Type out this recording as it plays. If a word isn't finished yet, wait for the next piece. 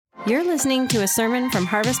You're listening to a sermon from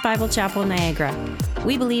Harvest Bible Chapel, Niagara.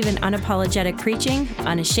 We believe in unapologetic preaching,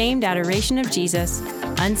 unashamed adoration of Jesus,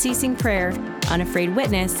 unceasing prayer, unafraid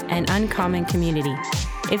witness, and uncommon community.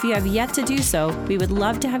 If you have yet to do so, we would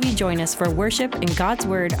love to have you join us for worship and God's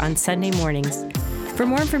Word on Sunday mornings. For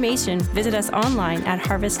more information, visit us online at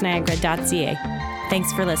harvestniagara.ca.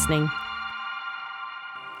 Thanks for listening.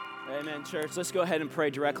 Amen, church. Let's go ahead and pray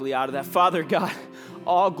directly out of that. Father God,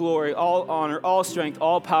 all glory, all honor, all strength,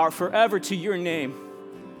 all power, forever to your name.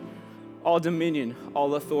 All dominion,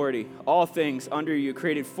 all authority, all things under you,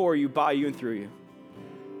 created for you, by you, and through you.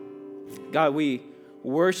 God, we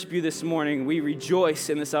worship you this morning. We rejoice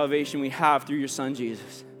in the salvation we have through your Son,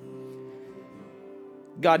 Jesus.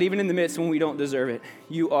 God, even in the midst when we don't deserve it,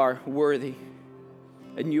 you are worthy.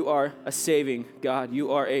 And you are a saving God.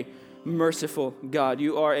 You are a merciful God.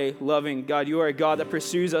 You are a loving God. You are a God that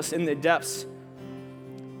pursues us in the depths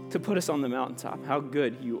to put us on the mountaintop. How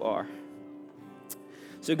good you are.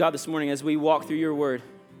 So God, this morning as we walk through your word,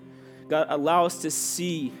 God, allow us to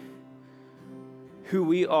see who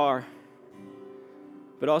we are,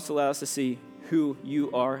 but also allow us to see who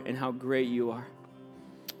you are and how great you are.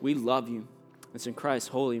 We love you. It's in Christ's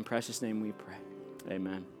holy and precious name we pray.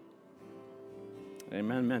 Amen.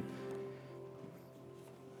 Amen, amen.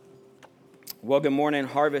 Well, good morning,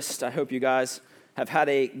 Harvest. I hope you guys have had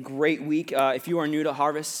a great week. If you are new to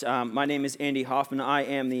Harvest, my name is Andy Hoffman. I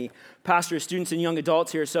am the pastor of students and young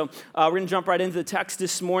adults here. So we're going to jump right into the text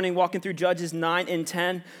this morning, walking through Judges 9 and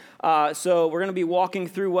 10. So we're going to be walking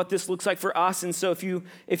through what this looks like for us. And so if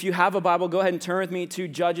you have a Bible, go ahead and turn with me to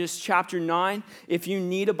Judges chapter 9. If you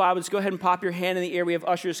need a Bible, just go ahead and pop your hand in the air. We have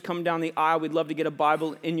ushers come down the aisle. We'd love to get a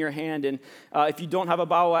Bible in your hand. And if you don't have a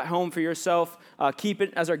Bible at home for yourself, keep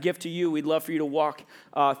it as our gift to you. We'd love for you to walk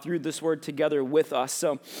through this word together with us.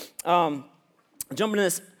 So jumping into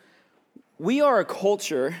this, we are a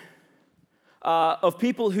culture of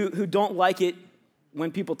people who don't like it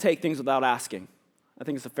when people take things without asking. I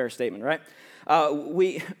think it's a fair statement, right?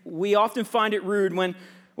 We often find it rude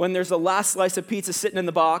when there's a last slice of pizza sitting in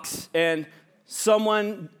the box and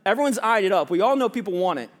everyone's eyed it up. We all know people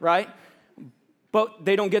want it, right? But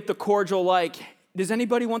they don't get the cordial, like, does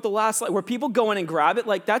anybody want the last slice? Where people go in and grab it,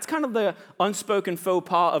 like that's kind of the unspoken faux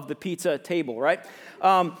pas of the pizza table, right?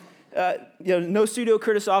 No pseudo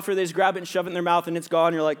Curtis offer, they just grab it and shove it in their mouth and it's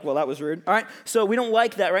gone. You're like, well, that was rude. All right, so we don't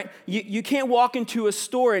like that, right? You can't walk into a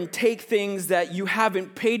store and take things that you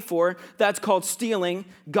haven't paid for. That's called stealing.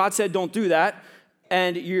 God said don't do that.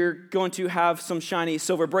 And you're going to have some shiny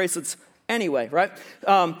silver bracelets anyway, right?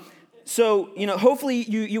 So, hopefully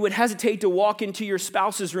you would hesitate to walk into your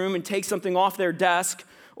spouse's room and take something off their desk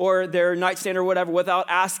or their nightstand or whatever without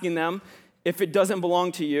asking them if it doesn't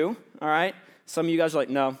belong to you, all right? Some of you guys are like,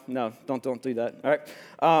 no, don't do that, all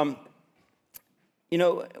right?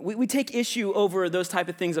 We take issue over those type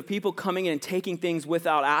of things of people coming in and taking things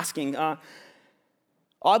without asking.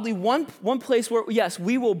 Oddly, one place where, yes,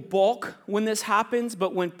 we will balk when this happens,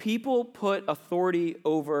 but when people put authority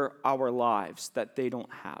over our lives that they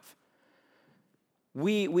don't have.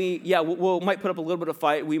 We might put up a little bit of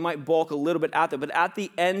fight. We might balk a little bit at that, but at the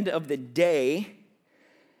end of the day,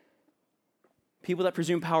 people that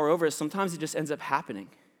presume power over us, sometimes it just ends up happening.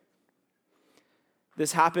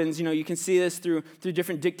 This happens, you can see this through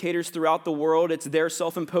different dictators throughout the world. It's their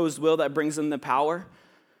self-imposed will that brings them the power.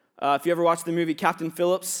 If you ever watched the movie Captain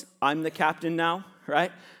Phillips, I'm the captain now,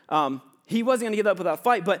 right? He wasn't going to give up without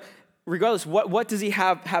fight, but regardless, what does he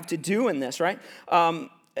have to do in this, right?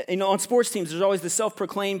 On sports teams, there's always the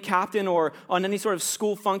self-proclaimed captain, or on any sort of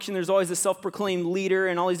school function, there's always the self-proclaimed leader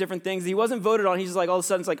and all these different things. He wasn't voted on. He's just like, all of a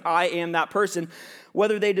sudden, it's like, I am that person,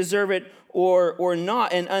 whether they deserve it or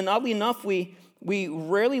not. And oddly enough, we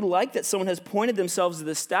rarely like that someone has pointed themselves to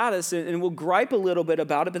the status, and we'll gripe a little bit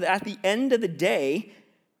about it, but at the end of the day,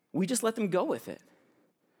 we just let them go with it.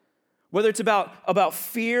 Whether it's about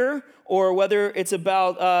fear, or whether it's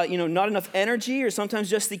about not enough energy, or sometimes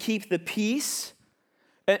just to keep the peace.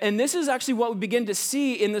 And this is actually what we begin to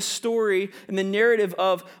see in the story, in the narrative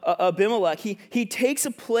of Abimelech. He takes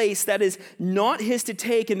a place that is not his to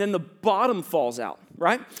take, and then the bottom falls out,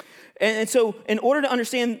 right? And so in order to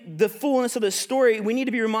understand the fullness of the story, we need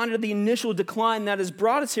to be reminded of the initial decline that has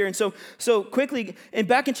brought us here. And so quickly, and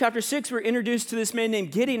back in chapter 6, we're introduced to this man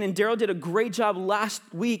named Gideon, and Daryl did a great job last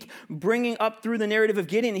week bringing up through the narrative of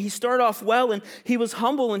Gideon. He started off well, and he was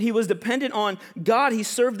humble, and he was dependent on God. He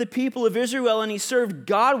served the people of Israel, and he served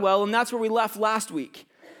God well, and that's where we left last week.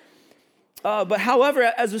 But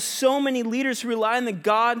however, as with so many leaders who rely on the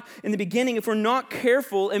God in the beginning, if we're not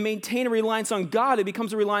careful and maintain a reliance on God, it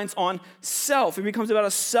becomes a reliance on self. It becomes about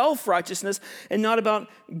a self-righteousness and not about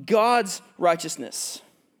God's righteousness.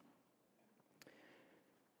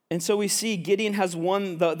 And so we see Gideon has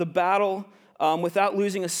won the battle without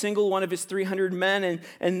losing a single one of his 300 men.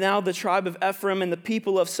 And now the tribe of Ephraim and the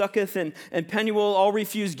people of Succoth and Penuel all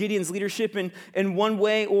refuse Gideon's leadership in one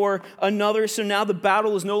way or another. So now the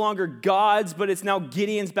battle is no longer God's, but it's now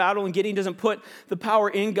Gideon's battle. And Gideon doesn't put the power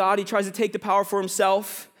in God. He tries to take the power for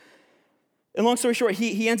himself. And long story short,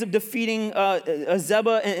 he ends up defeating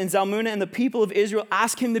Zebah and Zalmunna, and the people of Israel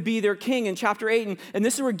ask him to be their king in chapter 8. And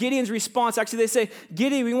this is where Gideon's response, actually they say,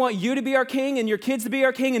 Gideon, we want you to be our king and your kids to be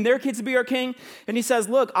our king and their kids to be our king. And he says,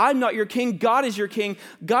 look, I'm not your king. God is your king.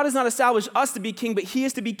 God has not established us to be king, but he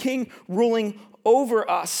is to be king ruling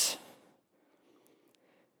over us.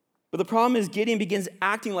 But the problem is Gideon begins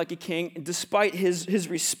acting like a king despite his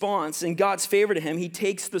response and God's favor to him. He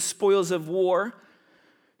takes the spoils of war.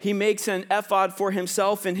 He makes an ephod for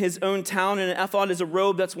himself in his own town, and an ephod is a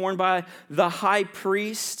robe that's worn by the high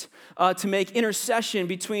priest to make intercession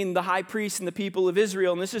between the high priest and the people of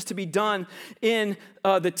Israel. And this is to be done in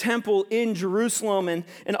the temple in Jerusalem. And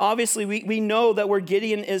obviously we know that where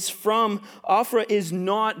Gideon is from, Ophrah is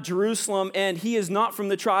not Jerusalem, and he is not from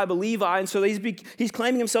the tribe of Levi. And so he's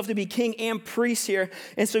claiming himself to be king and priest here.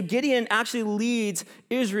 And so Gideon actually leads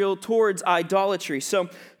Israel towards idolatry. So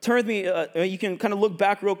turn with me, you can kind of look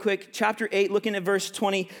back real quick. Chapter 8, looking at verse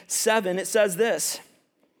 27, it says this.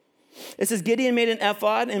 It says, Gideon made an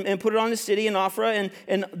ephod and put it on the city in Ophrah,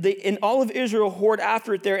 and all of Israel whored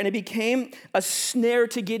after it there, and it became a snare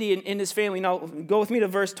to Gideon and his family. Now, go with me to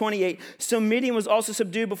verse 28. So Midian was also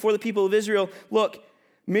subdued before the people of Israel. Look,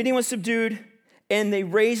 Midian was subdued, and they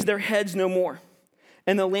raised their heads no more.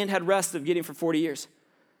 And the land had rest of Gideon for 40 years.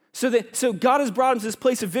 So God has brought him to this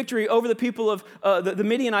place of victory over the people of the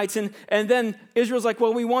Midianites, and then Israel's like,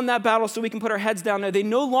 well, we won that battle so we can put our heads down there. They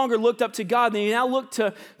no longer looked up to God. They now looked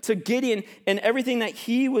to Gideon and everything that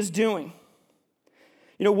he was doing.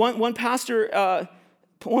 You know, one pastor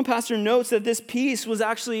notes that this peace was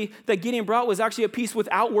actually, that Gideon brought was actually a peace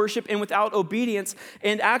without worship and without obedience.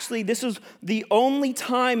 And actually, this was the only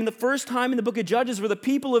time, and the first time in the book of Judges, where the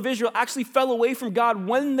people of Israel actually fell away from God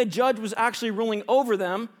when the judge was actually ruling over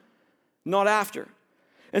them, not after.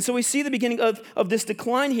 And so we see the beginning of this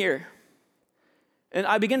decline here. And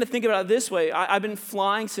I begin to think about it this way. I've been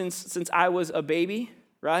flying since I was a baby,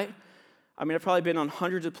 right? I mean, I've probably been on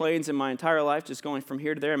hundreds of planes in my entire life, just going from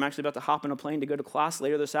here to there. I'm actually about to hop in a plane to go to class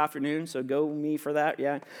later this afternoon, so go me for that,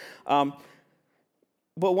 yeah.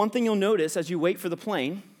 But one thing you'll notice as you wait for the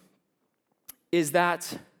plane is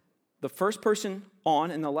that the first person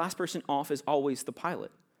on and the last person off is always the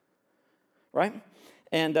pilot, right?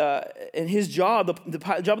 And his job, the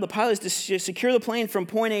job of the pilot is to secure the plane from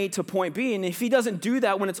point A to point B. And if he doesn't do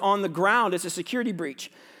that when it's on the ground, it's a security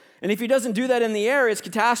breach. And if he doesn't do that in the air, it's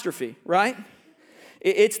catastrophe, right?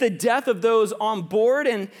 It's the death of those on board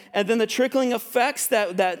and then the trickling effects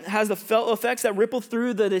that has the felt effects that ripple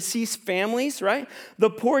through the deceased families, right? The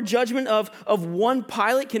poor judgment of one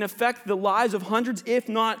pilot can affect the lives of hundreds, if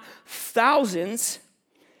not thousands,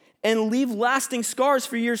 and leave lasting scars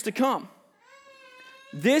for years to come.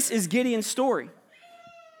 This is Gideon's story.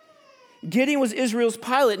 Gideon was Israel's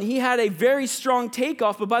pilot, and he had a very strong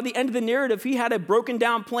takeoff, but by the end of the narrative, he had a broken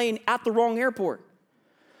down plane at the wrong airport.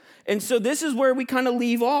 And so this is where we kind of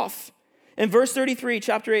leave off. In verse 33,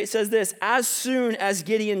 chapter 8 says this, as soon as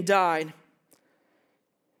Gideon died,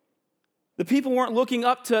 the people weren't looking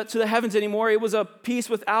up to the heavens anymore. It was a peace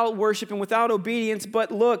without worship and without obedience.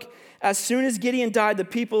 But look, as soon as Gideon died, the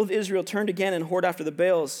people of Israel turned again and whored after the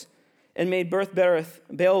Baals and made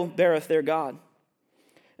Baal-berith their god.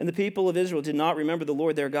 And the people of Israel did not remember the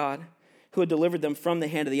Lord their God, who had delivered them from the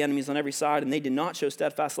hand of the enemies on every side, and they did not show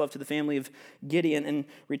steadfast love to the family of Gideon in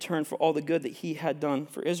return for all the good that he had done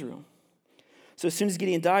for Israel. So as soon as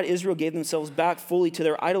Gideon died, Israel gave themselves back fully to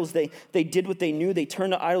their idols. They did what they knew. They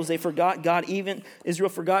turned to idols. They forgot God. Even Israel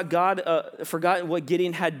forgot God, forgot what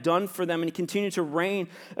Gideon had done for them, and he continued to reign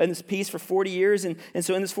in this peace for 40 years. And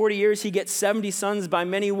so in this 40 years, he gets 70 sons by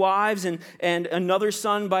many wives and another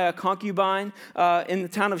son by a concubine in the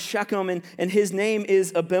town of Shechem, and his name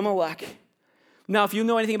is Abimelech. Now, if you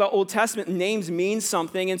know anything about Old Testament, names mean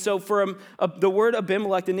something. And so for the word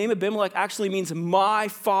Abimelech, the name Abimelech actually means my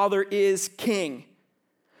father is king.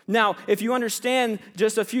 Now, if you understand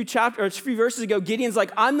just a few verses ago, Gideon's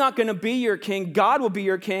like, I'm not going to be your king. God will be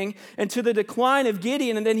your king. And to the decline of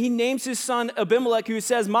Gideon, and then he names his son Abimelech, who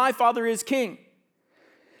says, my father is king.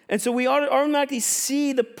 And so we automatically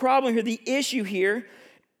see the problem here, the issue here.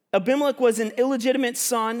 Abimelech was an illegitimate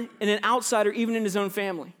son and an outsider even in his own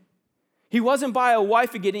family. He wasn't by a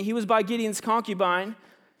wife of Gideon. He was by Gideon's concubine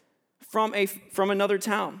from another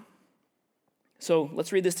town. So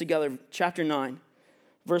let's read this together. Chapter 9,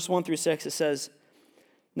 verse 1 through 6, it says,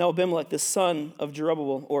 Now Abimelech, the son of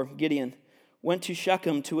Jerubbaal, or Gideon, went to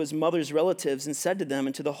Shechem to his mother's relatives and said to them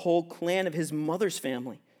and to the whole clan of his mother's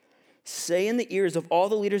family, say in the ears of all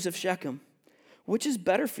the leaders of Shechem, which is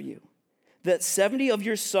better for you, that 70 of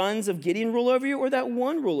your sons of Gideon rule over you, or that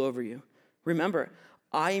one rule over you? Remember,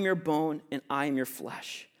 I am your bone and I am your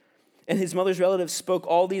flesh. And his mother's relatives spoke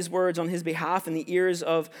all these words on his behalf in the ears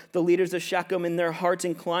of the leaders of Shechem, and their hearts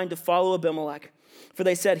inclined to follow Abimelech. For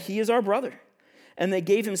they said, he is our brother. And they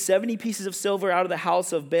gave him 70 pieces of silver out of the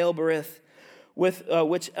house of Baal-berith, with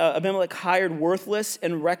which Abimelech hired worthless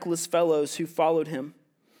and reckless fellows who followed him.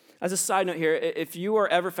 As a side note here, if you are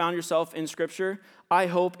ever found yourself in Scripture, I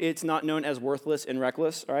hope it's not known as worthless and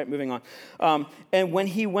reckless. All right, moving on. And when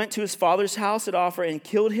he went to his father's house at Ophrah and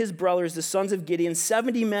killed his brothers, the sons of Gideon,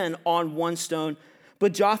 70 men on one stone.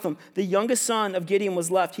 But Jotham, the youngest son of Gideon, was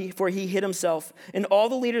left, for he hid himself. And all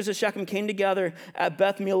the leaders of Shechem came together at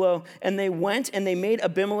Beth Millo, and they went and they made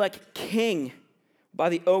Abimelech king by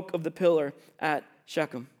the oak of the pillar at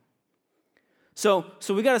Shechem. So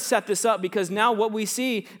we got to set this up, because now what we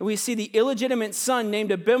see the illegitimate son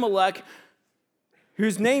named Abimelech,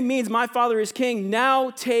 whose name means my father is king, now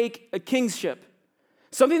take a kingship.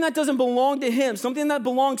 Something that doesn't belong to him, something that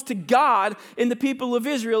belongs to God and the people of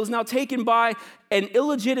Israel, is now taken by an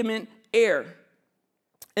illegitimate heir.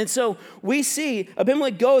 And so we see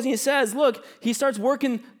Abimelech goes and he says, look, he starts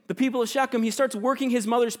working the people of Shechem. He starts working his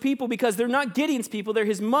mother's people, because they're not Gideon's people, they're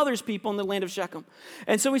his mother's people in the land of Shechem.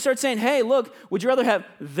 And so he starts saying, hey, look, would you rather have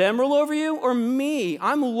them rule over you or me?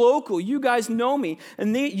 I'm local. You guys know me.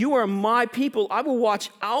 And you are my people. I will watch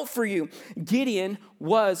out for you.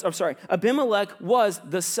 Abimelech was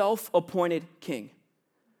the self-appointed king.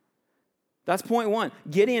 That's point one.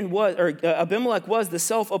 Abimelech was the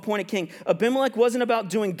self-appointed king. Abimelech wasn't about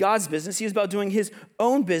doing God's business. He was about doing his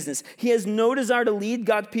own business. He has no desire to lead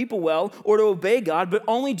God's people well or to obey God, but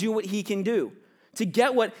only do what he can do, to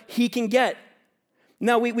get what he can get.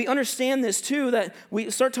 Now, we understand this too, that we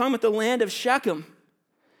start talking about the land of Shechem.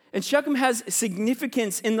 And Shechem has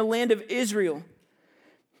significance in the land of Israel.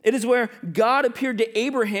 It is where God appeared to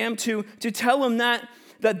Abraham to tell him that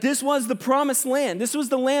this was the promised land. This was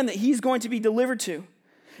the land that he's going to be delivered to.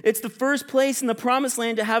 It's the first place in the promised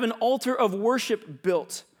land to have an altar of worship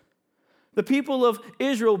built. The people of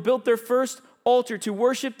Israel built their first altar to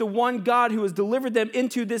worship the one God who has delivered them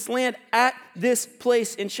into this land at this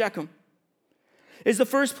place in Shechem. It's the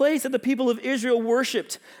first place that the people of Israel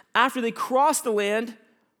worshiped after they crossed the land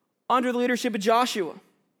under the leadership of Joshua.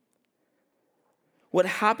 What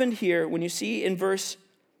happened here, when you see in verse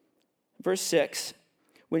 6,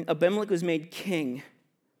 when Abimelech was made king,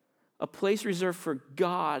 a place reserved for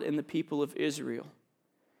God and the people of Israel,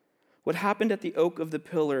 what happened at the oak of the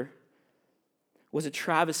pillar was a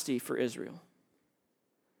travesty for Israel.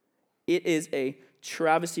 It is a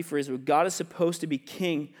travesty for Israel. God is supposed to be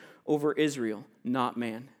king over Israel, not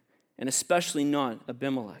man, and especially not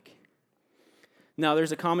Abimelech. Now,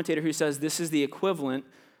 there's a commentator who says this is the equivalent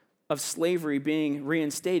of slavery being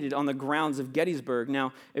reinstated on the grounds of Gettysburg.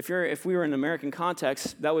 Now, if we were in an American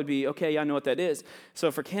context, that would be, okay, yeah, I know what that is. So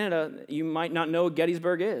for Canada, you might not know what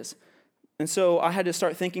Gettysburg is. And so I had to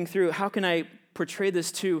start thinking through, how can I portray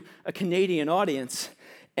this to a Canadian audience?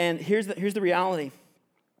 And here's the reality.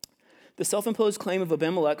 The self-imposed claim of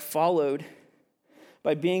Abimelech, followed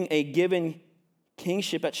by being a given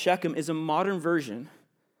kingship at Shechem, is a modern version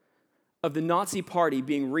of the Nazi Party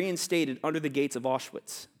being reinstated under the gates of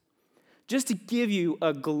Auschwitz. Just to give you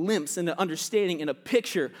a glimpse and an understanding and a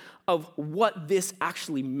picture of what this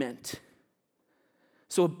actually meant.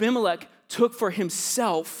 So Abimelech took for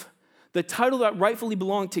himself the title that rightfully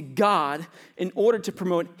belonged to God in order to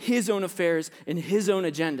promote his own affairs and his own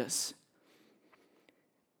agendas.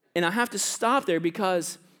 And I have to stop there,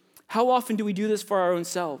 because how often do we do this for our own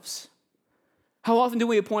selves? How often do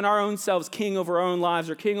we appoint our own selves king over our own lives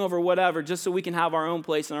or king over whatever, just so we can have our own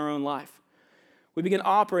place in our own life? We begin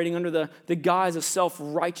operating under the guise of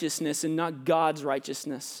self-righteousness and not God's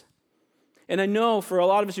righteousness. And I know for a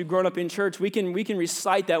lot of us who've grown up in church, we can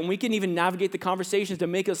recite that, and we can even navigate the conversations to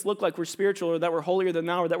make us look like we're spiritual, or that we're holier than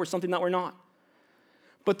thou, or that we're something that we're not.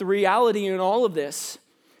 But the reality in all of this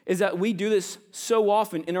is that we do this so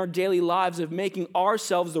often in our daily lives, of making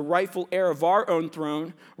ourselves the rightful heir of our own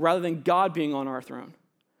throne rather than God being on our throne.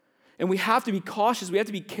 And we have to be cautious. We have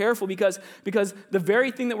to be careful, because the very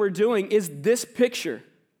thing that we're doing is this picture.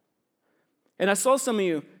 And I saw some of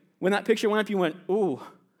you, when that picture went up, you went, ooh,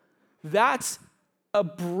 that's a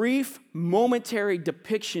brief, momentary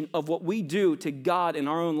depiction of what we do to God in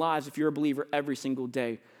our own lives if you're a believer every single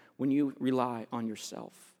day, when you rely on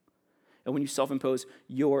yourself and when you self-impose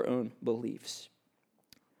your own beliefs.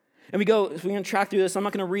 And we're going to track through this. I'm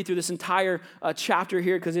not going to read through this entire chapter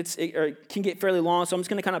here because it can get fairly long. So I'm just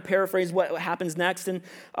going to kind of paraphrase what happens next. And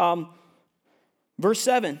verse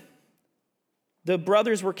 7, the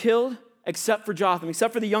brothers were killed except for Jotham,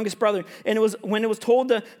 except for the youngest brother. And it was when it was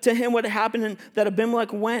told to him what had happened and that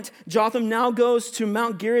Abimelech went, Jotham now goes to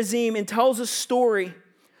Mount Gerizim and tells a story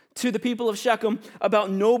to the people of Shechem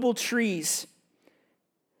about noble trees,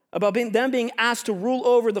 about them being asked to rule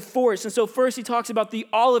over the forest. And so first he talks about the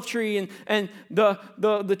olive tree and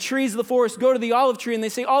the trees of the forest go to the olive tree and they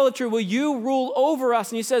say, olive tree, will you rule over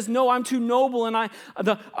us? And he says, no, I'm too noble and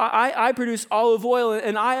I produce olive oil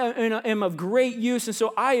and I am of great use. And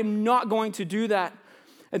so I am not going to do that.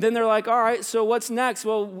 And then they're like, all right, so what's next?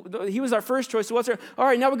 Well, he was our first choice. So all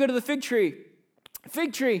right, now we go to the fig tree.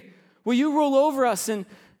 Fig tree, will you rule over us?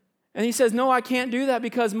 And he says, no, I can't do that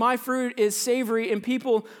because my fruit is savory and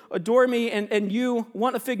people adore me and you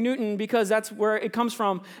want a fig Newton because that's where it comes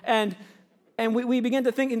from. And we begin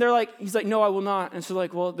to think, and he's like, no, I will not. And so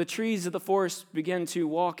well, the trees of the forest begin to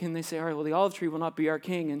walk and they say, all right, well, the olive tree will not be our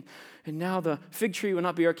king. And now the fig tree will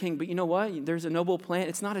not be our king. But you know what? There's a noble plant.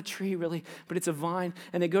 It's not a tree really, but it's a vine.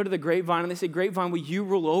 And they go to the grapevine and they say, grapevine, will you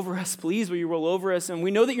rule over us? Please, will you rule over us? And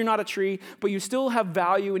we know that you're not a tree, but you still have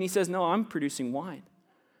value. And he says, no, I'm producing wine.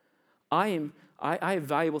 I have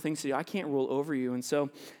valuable things to do. I can't rule over you. And so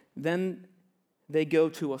then they go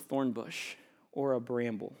to a thorn bush or a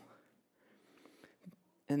bramble.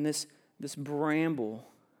 And this bramble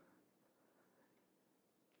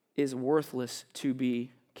is worthless to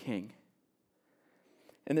be king.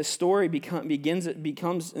 And this story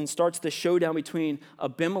becomes and starts the showdown between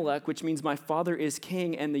Abimelech, which means my father is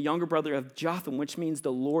king, and the younger brother of Jotham, which means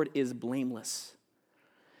the Lord is blameless.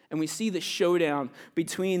 And we see the showdown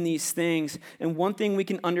between these things. And one thing we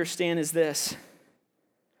can understand is this.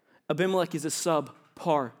 Abimelech is a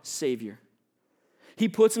subpar savior. He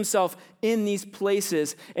puts himself in these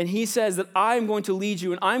places and he says that I'm going to lead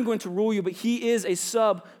you and I'm going to rule you, but he is a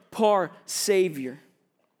subpar savior.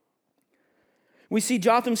 We see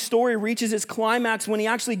Jotham's story reaches its climax when he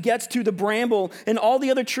actually gets to the bramble, and all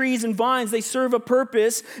the other trees and vines, they serve a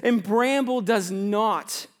purpose, and bramble does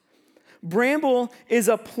not. Bramble is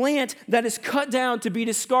a plant that is cut down to be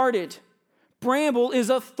discarded. Bramble is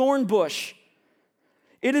a thorn bush.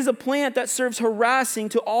 It is a plant that serves harassing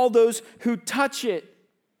to all those who touch it.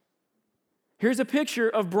 Here's a picture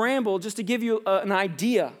of bramble just to give you an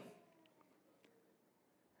idea.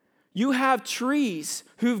 You have trees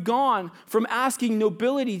who've gone from asking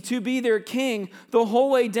nobility to be their king the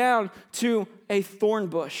whole way down to a thorn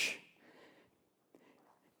bush.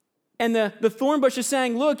 And the thorn bush is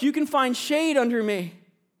saying, look, you can find shade under me.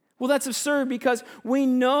 Well, that's absurd because we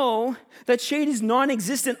know that shade is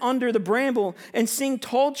non-existent under the bramble, and seeing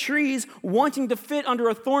tall trees wanting to fit under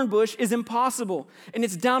a thorn bush is impossible, and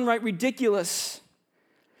it's downright ridiculous.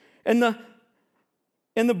 And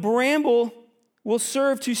the bramble will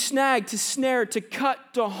serve to snag, to snare, to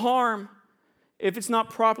cut, to harm if it's not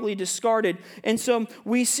properly discarded. And so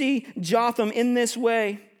we see Jotham in this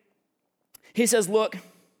way. He says, look,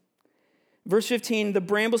 verse 15, the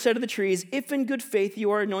bramble said to the trees, if in good faith you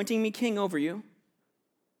are anointing me king over you.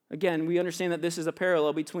 Again, we understand that this is a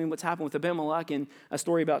parallel between what's happened with Abimelech and a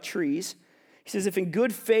story about trees. He says, if in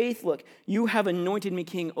good faith, look, you have anointed me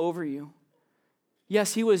king over you.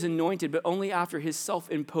 Yes, he was anointed, but only after his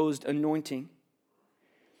self-imposed anointing.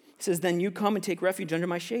 He says, then you come and take refuge under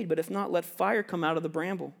my shade, but if not, let fire come out of the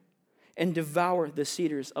bramble and devour the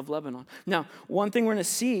cedars of Lebanon. Now, one thing we're going to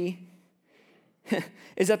see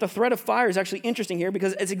is that the threat of fire is actually interesting here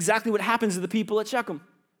because it's exactly what happens to the people at Shechem.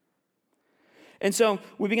 And so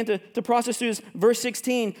we begin to process through this. Verse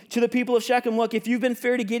 16, to the people of Shechem, look, if you've been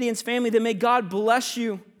fair to Gideon's family, then may God bless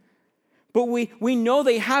you. But we know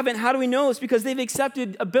they haven't. How do we know? It's because they've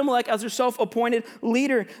accepted Abimelech as their self-appointed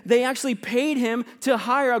leader. They actually paid him to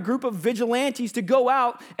hire a group of vigilantes to go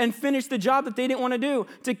out and finish the job that they didn't want to do,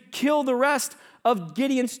 to kill the rest of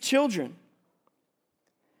Gideon's children.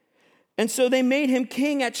 And so they made him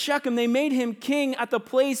king at Shechem. They made him king at the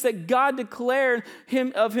place that God declared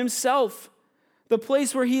him of himself. The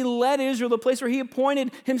place where he led Israel, the place where he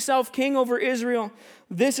appointed himself king over Israel.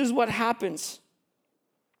 This is what happens.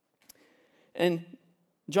 And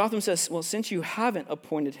Jotham says, well, since you haven't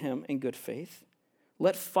appointed him in good faith,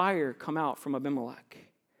 let fire come out from Abimelech.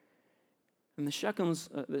 And the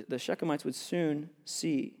Shechemites would soon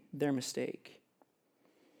see their mistake.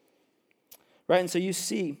 Right, and so you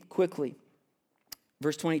see quickly,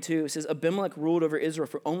 verse 22, it says, Abimelech ruled over Israel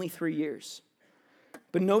for only 3 years.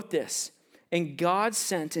 But note this, and God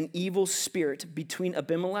sent an evil spirit between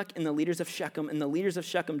Abimelech and the leaders of Shechem, and the leaders of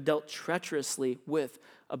Shechem dealt treacherously with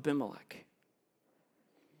Abimelech.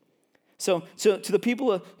 So to the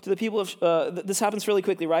people of this happens fairly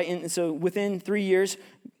quickly, right? And so within 3 years,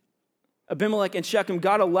 Abimelech and Shechem,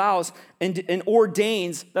 God allows and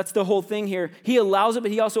ordains, that's the whole thing here. He allows it,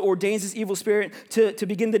 but he also ordains this evil spirit to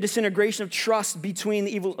begin the disintegration of trust between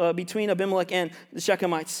Abimelech and the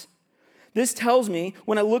Shechemites. This tells me,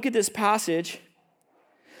 when I look at this passage,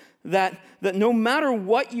 that no matter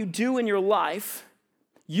what you do in your life,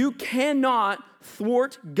 you cannot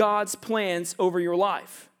thwart God's plans over your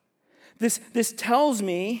life. This tells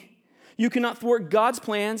me you cannot thwart God's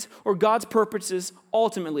plans or God's purposes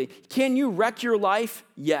ultimately. Can you wreck your life?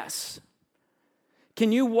 Yes.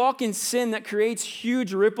 Can you walk in sin that creates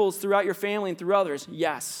huge ripples throughout your family and through others?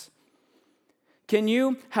 Yes. Can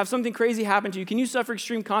you have something crazy happen to you? Can you suffer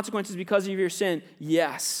extreme consequences because of your sin?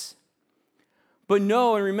 Yes. But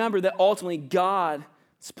know and remember that ultimately God's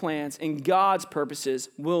plans and God's purposes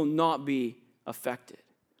will not be affected.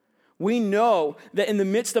 We know that in the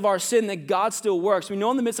midst of our sin that God still works. We know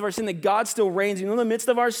in the midst of our sin that God still reigns. We know in the midst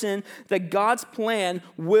of our sin that God's plan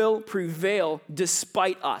will prevail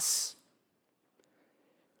despite us.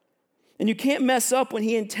 And you can't mess up when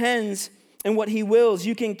he intends and what he wills.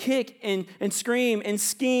 You can kick and scream and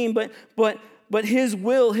scheme, but his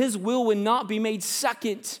will will not be made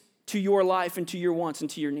second to your life and to your wants and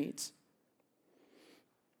to your needs.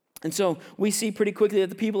 And so we see pretty quickly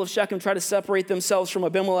that the people of Shechem try to separate themselves from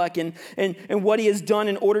Abimelech and what he has done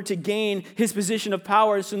in order to gain his position of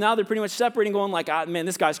power. So now they're pretty much separating, going like, man,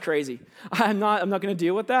 this guy's crazy. I'm not going to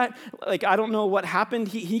deal with that. Like, I don't know what happened.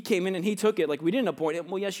 He came in and he took it. Like, we didn't appoint him.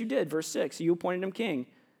 Well, yes, you did. Verse 6, you appointed him king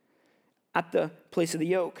at the place of the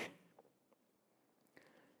yoke.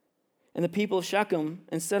 And the people of Shechem,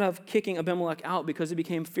 instead of kicking Abimelech out because they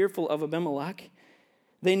became fearful of Abimelech,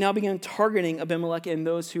 they now began targeting Abimelech and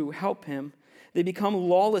those who help him. They become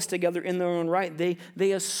lawless together in their own right.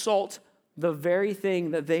 They assault the very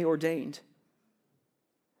thing that they ordained.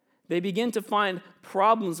 They begin to find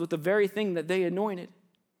problems with the very thing that they anointed.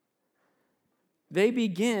 They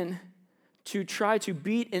begin to try to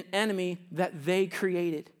beat an enemy that they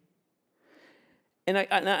created. And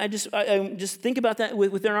I just think about that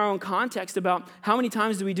within our own context about how many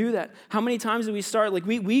times do we do that? How many times do we start, like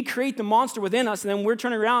we create the monster within us and then we're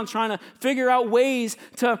turning around trying to figure out ways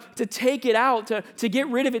to take it out, to get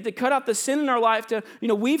rid of it, to cut out the sin in our life,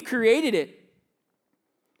 we've created it.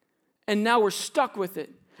 And now we're stuck with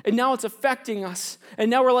it. And now it's affecting us. And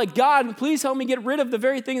now we're like, God, please help me get rid of the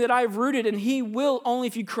very thing that I've rooted. And he will only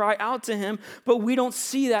if you cry out to him. But we don't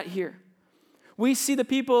see that here. We see the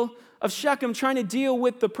people of Shechem trying to deal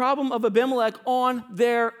with the problem of Abimelech on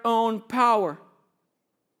their own power.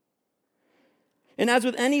 And as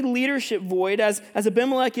with any leadership void, as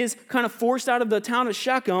Abimelech is kind of forced out of the town of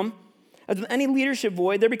Shechem, as with any leadership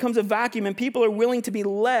void, there becomes a vacuum and people are willing to be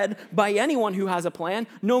led by anyone who has a plan,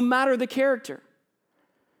 no matter the character.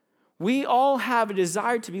 We all have a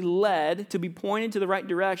desire to be led, to be pointed to the right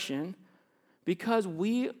direction, because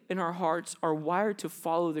we, in our hearts, are wired to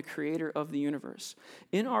follow the creator of the universe.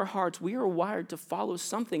 In our hearts, we are wired to follow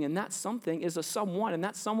something, and that something is a someone, and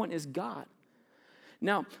that someone is God.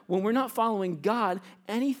 Now, when we're not following God,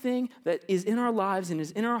 anything that is in our lives and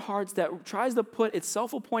is in our hearts that tries to put its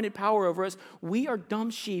self-appointed power over us, we are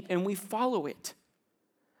dumb sheep, and we follow it.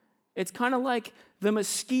 It's kind of like the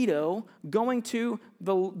mosquito going to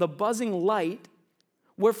the buzzing light,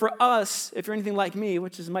 where for us, if you're anything like me,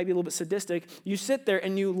 which might be a little bit sadistic, you sit there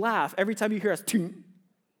and you laugh every time you hear us. Toon.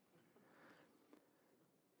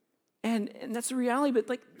 And that's the reality,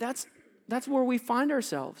 but that's where we find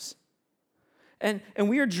ourselves. And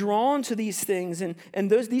we are drawn to these things, and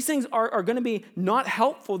these things are going to be not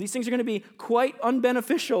helpful. These things are going to be quite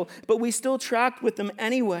unbeneficial, but we still track with them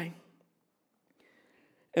anyway.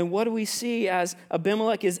 And what do we see as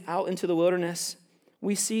Abimelech is out into the wilderness?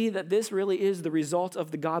 We see that this really is the result of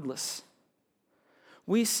the godless.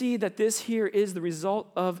 We see that this here is the result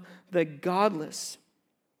of the godless.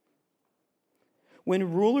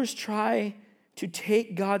 When rulers try to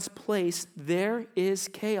take God's place, there is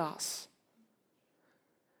chaos.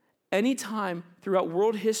 Anytime throughout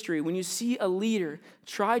world history, when you see a leader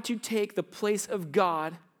try to take the place of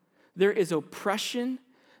God, there is oppression,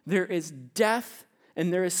 there is death,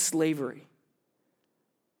 and there is slavery.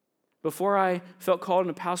 Before I felt called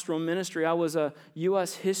into pastoral ministry, I was a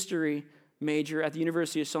U.S. history major at the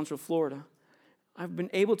University of Central Florida. I've been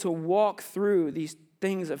able to walk through these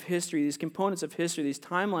things of history, these components of history, these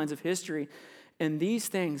timelines of history, and these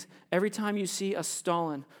things, every time you see a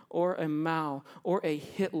Stalin or a Mao or a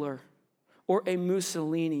Hitler or a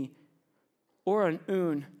Mussolini or an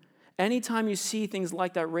Un, anytime you see things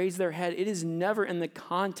like that raise their head, it is never in the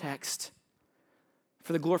context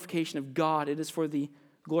for the glorification of God. It is for the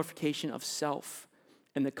glorification of self,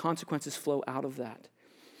 and the consequences flow out of that.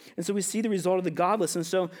 And so we see the result of the godless. And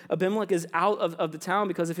so Abimelech is out of the town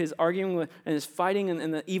because of his arguing with, and his fighting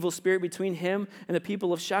and the evil spirit between him and the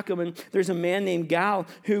people of Shechem. And there's a man named Gal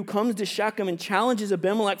who comes to Shechem and challenges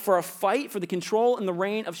Abimelech for a fight for the control and the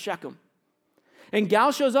reign of Shechem. And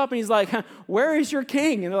Gal shows up and he's like, where is your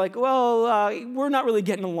king? And they're like, well, we're not really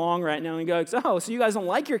getting along right now. And he goes, oh, so you guys don't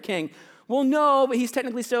like your king? Well, no, but he's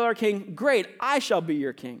technically still our king. Great, I shall be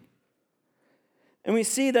your king. And we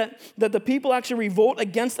see that the people actually revolt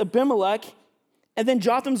against Abimelech, and then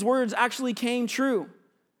Jotham's words actually came true.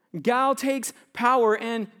 Gal takes power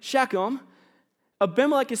in Shechem.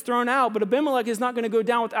 Abimelech is thrown out, but Abimelech is not going to go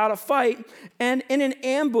down without a fight. And in an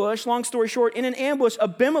ambush, long story short, in an ambush,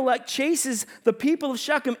 Abimelech chases the people of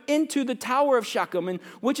Shechem into the tower of Shechem,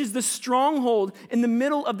 which is the stronghold in the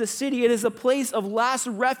middle of the city. It is a place of last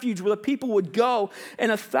refuge where the people would go.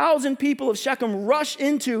 And 1,000 people of Shechem rush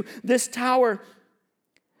into this tower.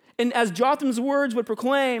 And as Jotham's words would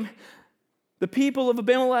proclaim, the people of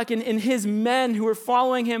Abimelech and his men who were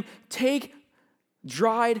following him take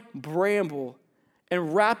dried bramble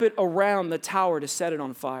and wrap it around the tower to set it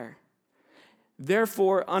on fire.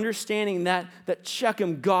 Therefore, understanding that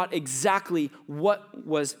Shechem got exactly what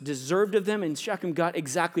was deserved of them, and Shechem got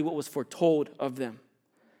exactly what was foretold of them.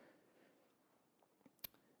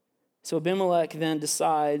 So Abimelech then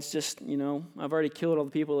decides, I've already killed all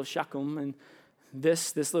the people of Shechem, and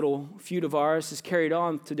this little feud of ours is carried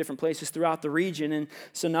on to different places throughout the region. And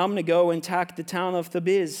so now I'm going to go and attack the town of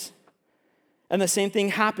Thebez. And the same thing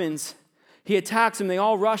happens. He attacks them. They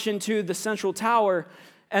all rush into the central tower,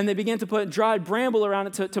 and they begin to put dried bramble around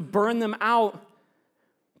it to burn them out.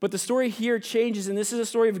 But the story here changes, and this is a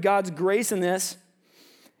story of God's grace in this,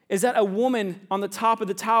 is that a woman on the top of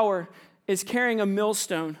the tower is carrying a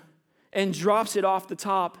millstone and drops it off the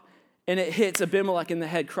top, and it hits Abimelech in the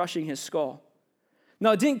head, crushing his skull.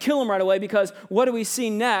 Now, it didn't kill him right away, because what do we see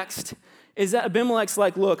next is that Abimelech's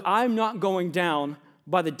like, look, I'm not going down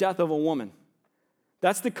by the death of a woman.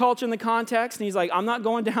 That's the culture and the context, and he's like, I'm not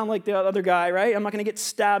going down like the other guy, right? I'm not going to get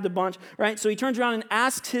stabbed a bunch, right? So he turns around and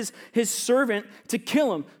asks his servant to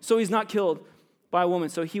kill him so he's not killed by a woman,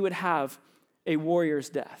 so he would have a warrior's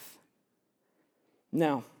death.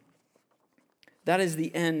 Now, that is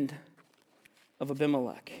the end of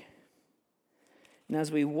Abimelech. And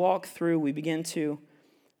as we walk through, we begin to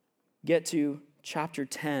get to chapter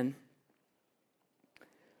 10,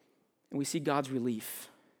 and we see God's relief.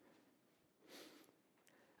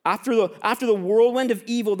 After the whirlwind of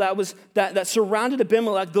evil that surrounded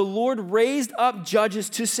Abimelech, the Lord raised up judges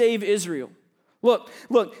to save Israel. Look,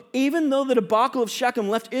 even though the debacle of Shechem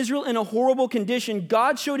left Israel in a horrible condition,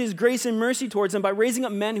 God showed his grace and mercy towards them by raising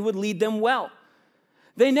up men who would lead them well.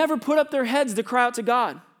 They never put up their heads to cry out to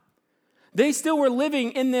God. They still were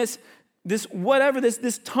living in this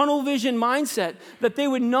tunnel vision mindset that they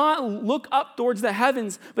would not look up towards the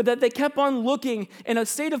heavens, but that they kept on looking in a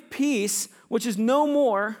state of peace, which is no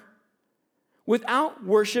more, without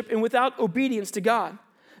worship and without obedience to God.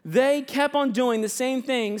 They kept on doing the same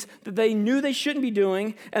things that they knew they shouldn't be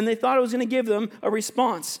doing, and they thought it was going to give them a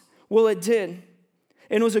response. Well, it did.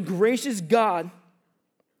 And it was a gracious God.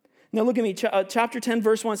 Now look at me. Chapter 10,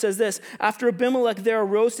 verse 1 says this: After Abimelech there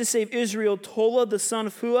arose to save Israel Tola, the son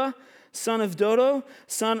of Hua, son of Dodo,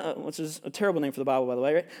 which is a terrible name for the Bible, by the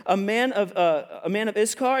way, right? A man of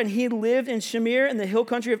Issachar, and he lived in Shamir in the hill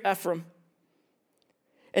country of Ephraim.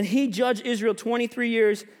 And he judged Israel 23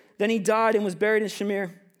 years. Then he died and was buried in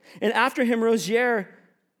Shamir. And after him rose Jair,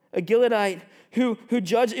 a Gileadite, who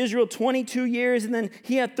judged Israel 22 years. And then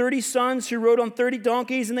he had 30 sons who rode on 30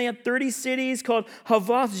 donkeys. And they had 30 cities called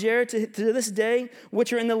Havoth Jair to this day,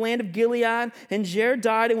 which are in the land of Gilead. And Jair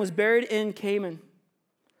died and was buried in Canaan.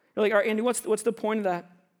 You're like, all right, Andy, what's the point of that?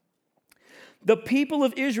 The people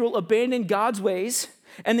of Israel abandoned God's ways,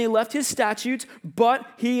 and they left his statutes, but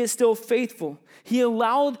he is still faithful. He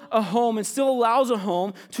allowed a home and still allows a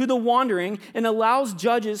home to the wandering, and allows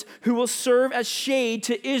judges who will serve as shade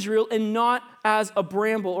to Israel and not as a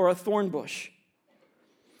bramble or a thorn bush.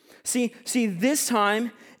 See, this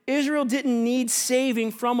time, Israel didn't need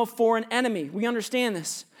saving from a foreign enemy. We understand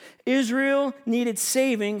this. Israel needed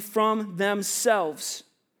saving from themselves.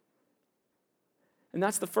 And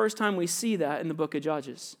that's the first time we see that in the book of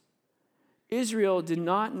Judges. Israel did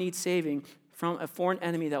not need saving from a foreign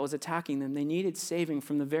enemy that was attacking them. They needed saving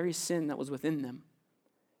from the very sin that was within them.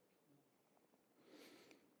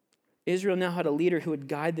 Israel now had a leader who would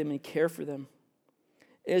guide them and care for them.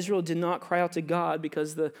 Israel did not cry out to God,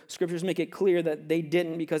 because the scriptures make it clear that they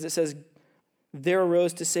didn't, because it says, there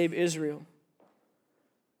arose to save Israel.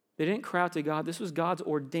 They didn't cry out to God. This was God's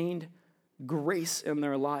ordained grace in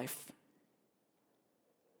their life.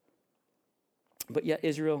 But yet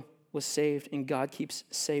Israel was saved, and God keeps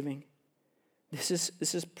saving. This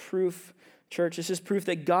is proof, church. This is proof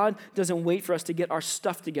that God doesn't wait for us to get our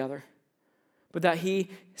stuff together, but that he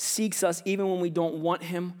seeks us even when we don't want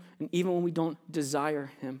him and even when we don't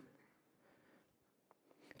desire him.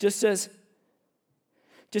 Just as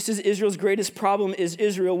Israel's greatest problem is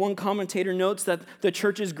Israel, one commentator notes that the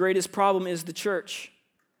church's greatest problem is the church.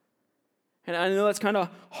 And I know that's kind of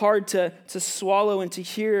hard to swallow and to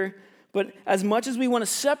hear, but as much as we want to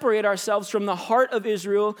separate ourselves from the heart of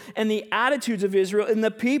Israel and the attitudes of Israel and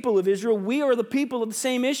the people of Israel, we are the people of the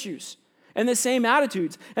same issues and the same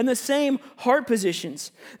attitudes and the same heart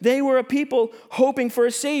positions. They were a people hoping for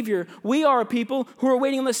a Savior. We are a people who are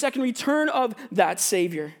waiting on the second return of that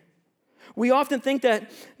Savior. We often think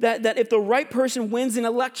that if the right person wins an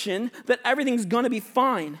election, that everything's going to be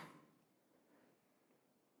fine.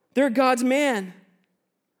 They're God's man.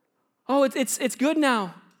 Oh, it's good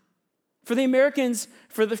now. For the Americans,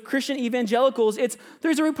 for the Christian evangelicals,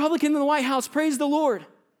 there's a Republican in the White House. Praise the Lord.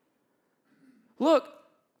 Look,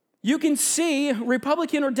 you can see,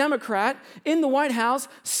 Republican or Democrat, in the White House,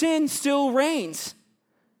 sin still reigns.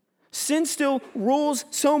 Sin still rules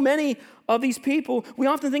so many of these people. We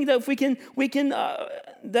often think that if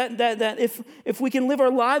we can live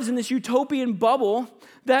our lives in this utopian bubble,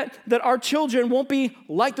 that our children won't be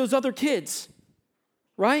like those other kids.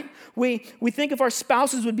 Right? We think if our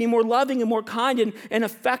spouses would be more loving and more kind and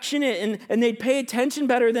affectionate and they'd pay attention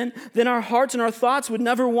better, then our hearts and our thoughts would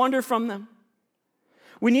never wander from them.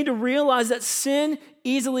 We need to realize that sin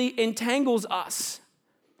easily entangles us.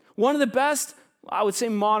 One of the best, I would say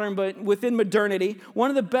modern, but within modernity,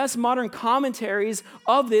 one of the best modern commentaries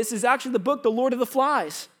of this is actually the book, The Lord of the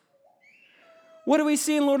Flies. What do we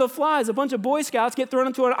see in Lord of the Flies? A bunch of Boy Scouts get thrown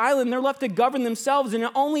into an island and they're left to govern themselves, and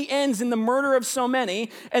it only ends in the murder of so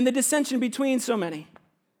many and the dissension between so many.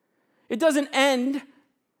 It doesn't end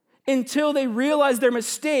until they realize their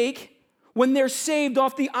mistake when they're saved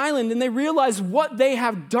off the island and they realize what they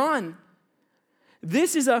have done.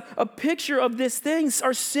 This is a picture of this thing.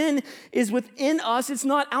 Our sin is within us. It's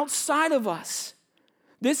not outside of us.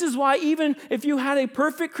 This is why even if you had a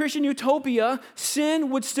perfect Christian utopia, sin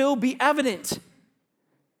would still be evident.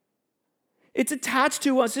 It's attached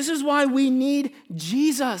to us. This is why we need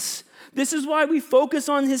Jesus. This is why we focus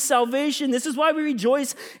on his salvation. This is why we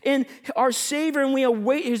rejoice in our Savior and we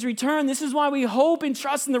await his return. This is why we hope and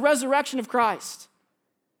trust in the resurrection of Christ.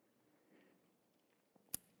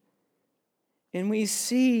 And we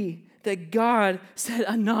see that God said,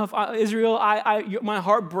 enough, Israel, my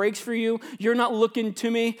heart breaks for you. You're not looking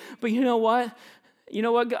to me. But you know what?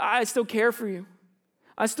 I still care for you.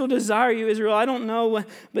 I still desire you, Israel. I don't know,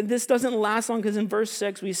 but this doesn't last long because in verse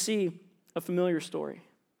 6 we see a familiar story.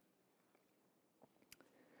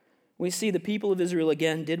 We see the people of Israel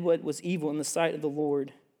again did what was evil in the sight of the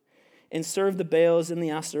Lord and served the Baals and the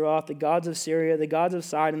Ashtaroth, the gods of Syria, the gods of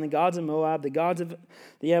Sidon, the gods of Moab, the gods of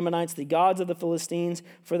the Ammonites, the gods of the Philistines,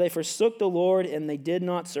 for they forsook the Lord and they did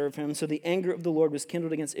not serve him. So the anger of the Lord was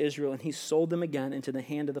kindled against Israel, and he sold them again into the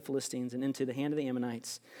hand of the Philistines and into the hand of the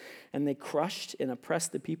Ammonites. And they crushed and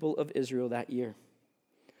oppressed the people of Israel that year.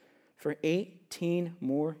 For 18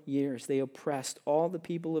 more years, they oppressed all the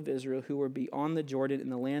people of Israel who were beyond the Jordan in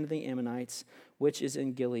the land of the Ammonites, which is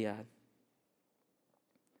in Gilead.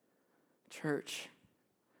 Church,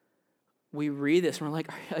 we read this and we're like,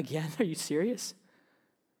 again, are you serious?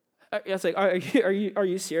 It's like, are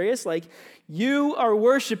you serious? Like, you are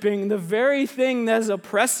worshiping the very thing that is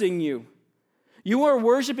oppressing you. You are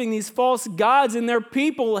worshiping these false gods and their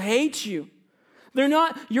people hate you.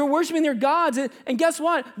 You're worshiping their gods, and guess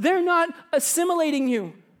what? They're not assimilating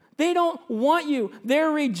you. They don't want you.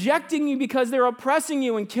 They're rejecting you because they're oppressing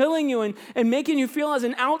you and killing you and making you feel as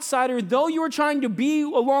an outsider, though you are trying to be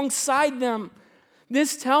alongside them.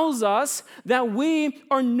 This tells us that we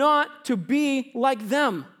are not to be like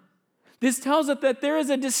them. This tells us that there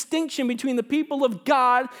is a distinction between the people of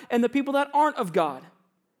God and the people that aren't of God.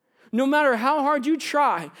 No matter how hard you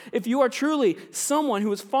try, if you are truly someone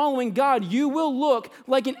who is following God, you will look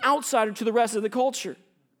like an outsider to the rest of the culture.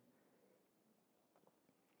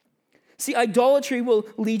 See, idolatry will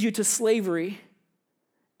lead you to slavery,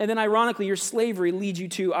 and then ironically, your slavery leads you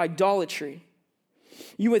to idolatry.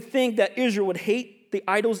 You would think that Israel would hate the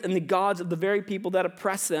idols and the gods of the very people that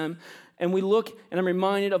oppress them, and we look, and I'm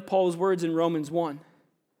reminded of Paul's words in Romans 1,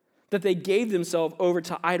 that they gave themselves over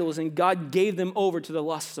to idols, and God gave them over to the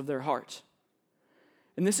lusts of their heart.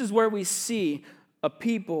 And this is where we see a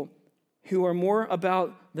people who are more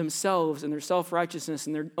about themselves and their self-righteousness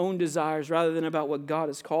and their own desires rather than about what God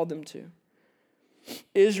has called them to.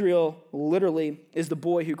 Israel literally is the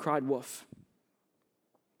boy who cried wolf.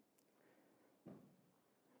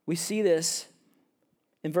 We see this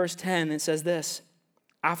in verse 10. It says this: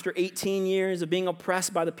 after 18 years of being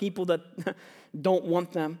oppressed by the people that don't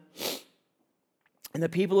want them, and the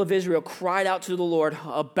people of Israel cried out to the Lord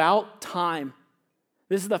about time.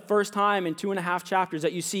 This is the first time in 2.5 chapters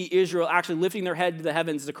that you see Israel actually lifting their head to the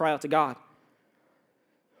heavens to cry out to God.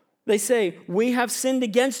 They say, we have sinned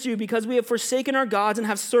against you because we have forsaken our gods and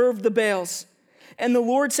have served the Baals. And the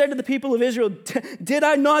Lord said to the people of Israel, did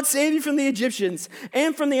I not save you from the Egyptians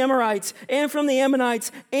and from the Amorites and from the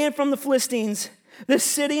Ammonites and from the Philistines? The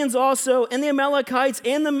Sidonians also and the Amalekites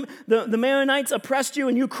and the Maonites oppressed you,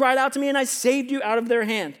 and you cried out to me, and I saved you out of their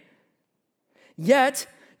hand. Yet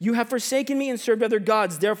you have forsaken me and served other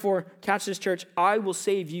gods. Therefore, catch this, church, I will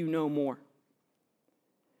save you no more.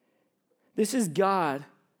 This is God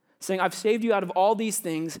saying, I've saved you out of all these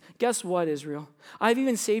things. Guess what, Israel? I've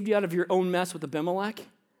even saved you out of your own mess with Abimelech.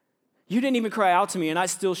 You didn't even cry out to me, and I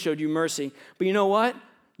still showed you mercy. But you know what?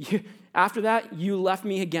 After that, you left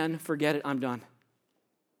me again. Forget it. I'm done.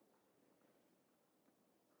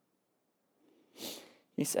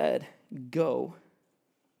 He said, go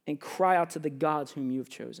and cry out to the gods whom you have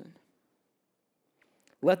chosen.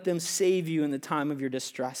 Let them save you in the time of your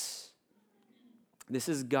distress. This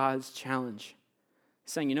is God's challenge.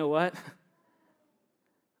 Saying, you know what?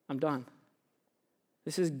 I'm done.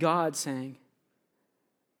 This is God saying,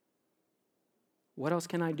 what else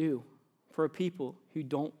can I do for a people who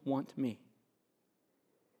don't want me?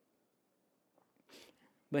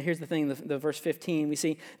 But here's the thing, the verse 15, we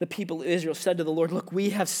see the people of Israel said to the Lord, look,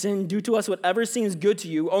 we have sinned. Do to us whatever seems good to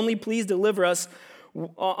you. Only please deliver us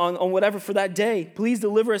on whatever for that day. Please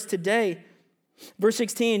deliver us today. Verse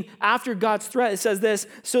 16, after God's threat, it says this: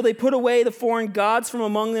 so they put away the foreign gods from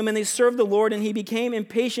among them, and they served the Lord, and he became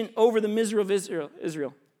impatient over the misery of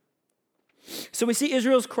Israel. So we see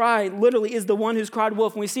Israel's cry literally is the one who's cried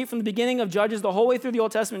wolf. And we see it from the beginning of Judges the whole way through the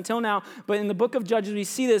Old Testament until now. But in the book of Judges, we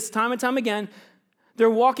see this time and time again. They're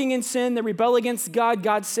walking in sin. They rebel against God.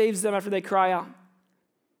 God saves them after they cry out.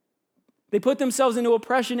 They put themselves into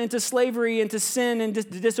oppression, into slavery, into sin, and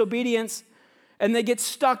disobedience. And they get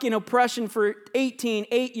stuck in oppression for 8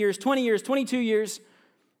 years, 20 years, 22 years.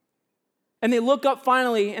 And they look up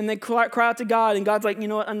finally and they cry out to God. And God's like, you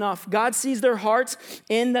know what, enough. God sees their hearts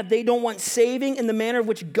in that they don't want saving in the manner of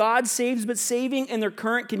which God saves, but saving in their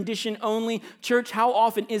current condition only. Church, how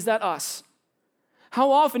often is that us? How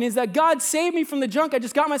often is that God save me from the junk I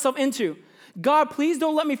just got myself into? God, please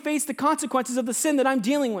don't let me face the consequences of the sin that I'm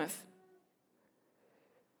dealing with.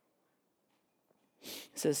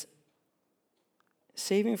 It says,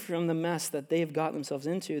 saving from the mess that they have got themselves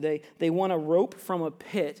into. They want a rope from a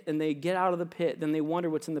pit, and they get out of the pit. Then they wonder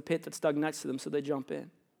what's in the pit that's dug next to them, so they jump in.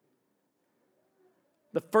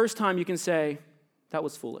 The first time you can say, that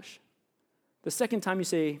was foolish. The second time you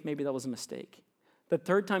say, maybe that was a mistake. The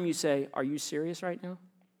third time you say, are you serious right now?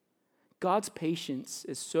 God's patience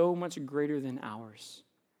is so much greater than ours.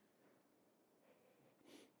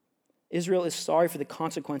 Israel is sorry for the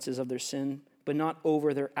consequences of their sin, but not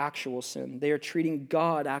over their actual sin. They are treating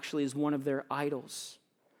God actually as one of their idols.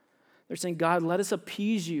 They're saying, God, let us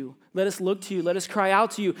appease you. Let us look to you. Let us cry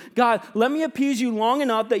out to you. God, let me appease you long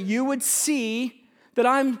enough that you would see that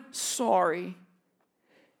I'm sorry.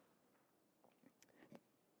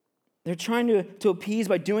 They're trying to appease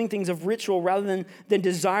by doing things of ritual rather than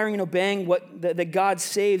desiring and obeying what that God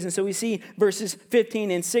saves. And so we see verses 15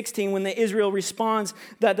 and 16 when Israel responds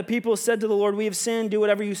that the people said to the Lord, we have sinned, do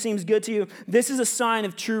whatever you seems good to you. This is a sign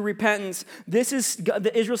of true repentance. This is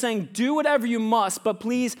Israel saying, do whatever you must, but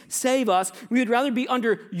please save us. We would rather be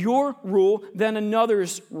under your rule than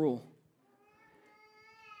another's rule.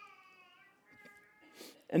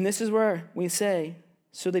 And this is where we say,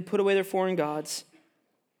 so they put away their foreign gods,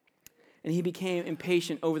 and he became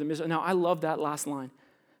impatient over the misery. Now, I love that last line,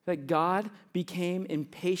 that God became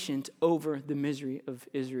impatient over the misery of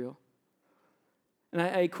Israel. And I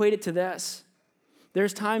equate it to this.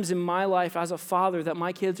 There's times in my life as a father that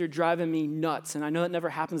my kids are driving me nuts, and I know that never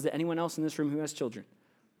happens to anyone else in this room who has children.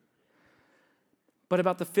 But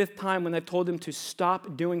about the 5th time when I've told them to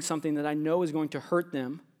stop doing something that I know is going to hurt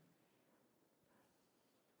them,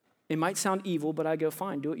 it might sound evil, but I go,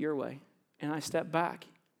 fine, do it your way. And I step back.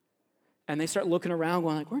 And they start looking around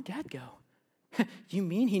going like, where'd Dad go? You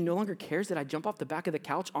mean he no longer cares that I jump off the back of the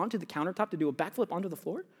couch onto the countertop to do a backflip onto the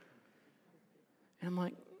floor? And I'm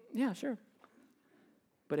like, yeah, sure.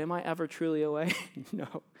 But am I ever truly away? No.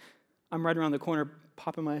 I'm right around the corner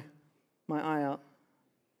popping my eye out.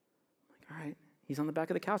 I'm like, all right, he's on the back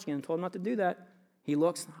of the couch again. I told him not to do that. He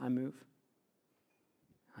looks, I move.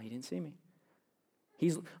 Oh, he didn't see me.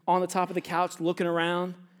 He's on the top of the couch looking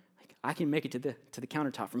around. Like, I can make it to the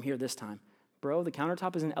countertop from here this time. Bro, the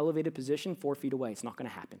countertop is in an elevated position 4 feet away. It's not going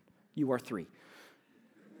to happen. You are 3.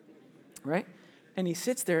 Right? And he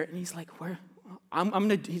sits there and he's like, where?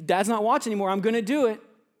 Dad's not watching anymore. I'm going to do it.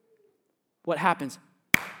 What happens?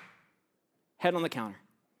 Head on the counter.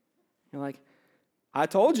 You're like, I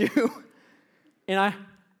told you. And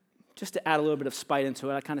just to add a little bit of spite into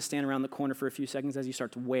it, I kind of stand around the corner for a few seconds as he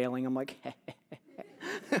starts wailing. I'm like,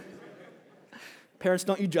 parents,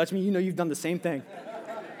 don't you judge me. You know you've done the same thing.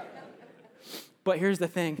 But here's the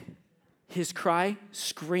thing. His cry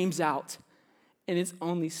screams out. And it's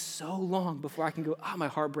only so long before I can go, my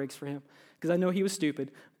heart breaks for him. Because I know he was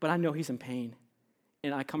stupid, but I know he's in pain.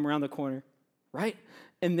 And I come around the corner, right?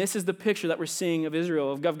 And this is the picture that we're seeing of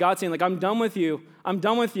Israel, of God saying, like, I'm done with you. I'm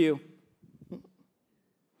done with you.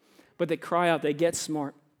 But they cry out, they get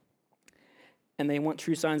smart, and they want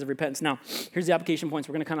true signs of repentance. Now, here's the application points.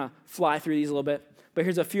 We're going to kind of fly through these a little bit. But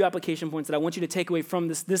here's a few application points that I want you to take away from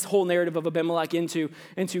this whole narrative of Abimelech into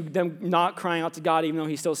them not crying out to God even though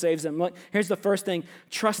he still saves them. Here's the first thing.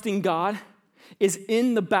 Trusting God is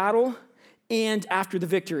in the battle and after the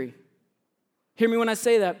victory. Hear me when I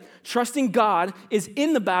say that. Trusting God is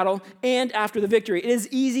in the battle and after the victory. It is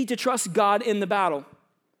easy to trust God in the battle.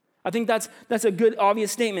 I think that's a good,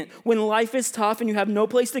 obvious statement. When life is tough and you have no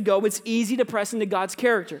place to go, it's easy to press into God's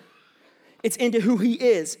character. It's into who he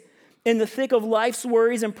is. In the thick of life's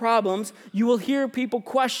worries and problems, you will hear people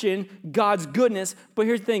question God's goodness, but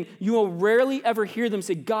here's the thing. You will rarely ever hear them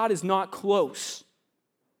say, God is not close.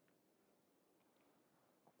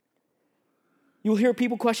 You'll hear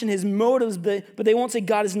people question his motives, but they won't say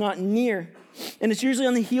God is not near. And it's usually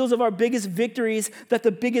on the heels of our biggest victories that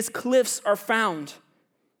the biggest cliffs are found.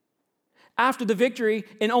 After the victory,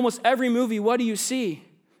 in almost every movie, what do you see?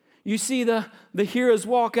 You see the heroes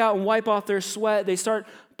walk out and wipe off their sweat. They start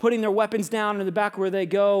putting their weapons down in the back where they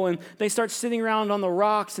go, and they start sitting around on the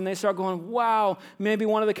rocks, and they start going, wow, maybe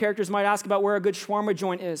one of the characters might ask about where a good shawarma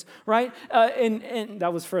joint is, right? And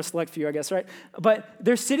that was for a select few, I guess, right? But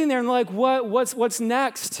they're sitting there and like, what's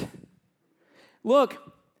next? Look,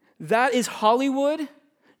 that is Hollywood,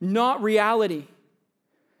 not reality.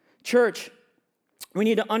 Church, we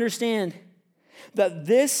need to understand that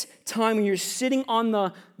this time when you're sitting on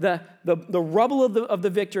the rubble of the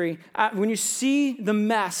victory, when you see the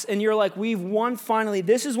mess and you're like, we've won finally,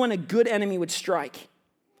 this is when a good enemy would strike.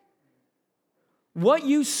 What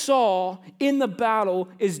you saw in the battle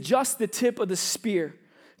is just the tip of the spear.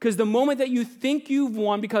 Because the moment that you think you've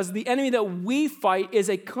won, because the enemy that we fight is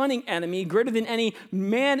a cunning enemy, greater than any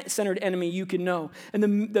man-centered enemy you can know. And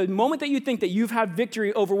the moment that you think that you've had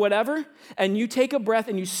victory over whatever, and you take a breath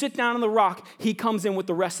and you sit down on the rock, he comes in with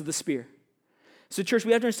the rest of the spear. So church,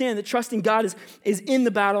 we have to understand that trusting God is in the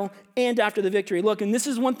battle and after the victory. Look, and this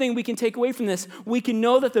is one thing we can take away from this. We can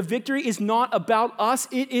know that the victory is not about us,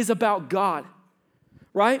 it is about God,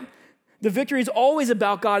 right? The victory is always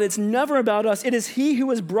about God. It's never about us. It is he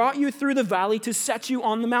who has brought you through the valley to set you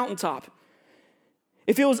on the mountaintop.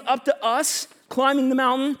 If it was up to us climbing the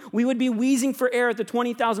mountain, we would be wheezing for air at the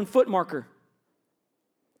 20,000 foot marker.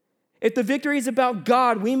 If the victory is about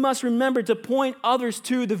God, we must remember to point others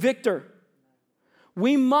to the victor.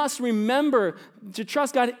 We must remember to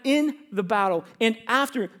trust God in the battle and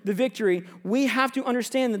after the victory. We have to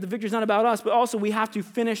understand that the victory is not about us, but also we have to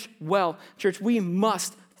finish well. Church, we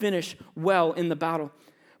must finish well in the battle.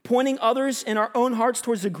 Pointing others in our own hearts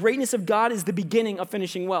towards the greatness of God is the beginning of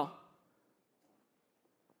finishing well.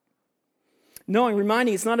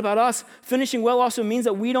 Reminding it's not about us. Finishing well also means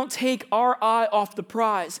that we don't take our eye off the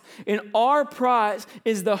prize. And our prize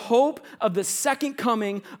is the hope of the second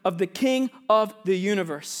coming of the King of the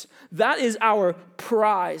universe. That is our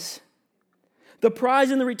prize. The prize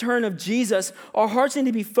in the return of Jesus, our hearts need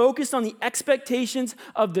to be focused on the expectations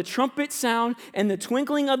of the trumpet sound and the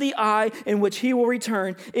twinkling of the eye in which he will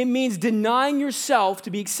return. It means denying yourself to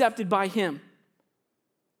be accepted by him.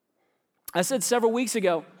 I said several weeks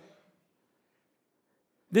ago,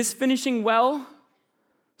 this finishing well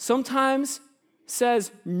sometimes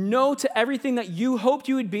says no to everything that you hoped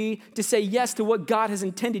you would be to say yes to what God has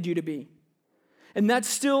intended you to be. And that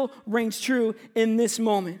still rings true in this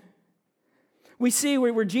moment. We see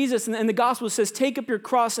where Jesus in the gospel says, take up your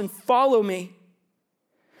cross and follow me.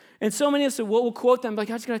 And so many of us will quote them, like,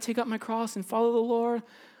 I just got to take up my cross and follow the Lord.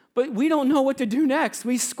 But we don't know what to do next.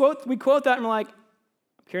 We quote that and we're like,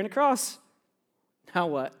 I'm carrying a cross. Now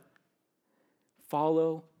what?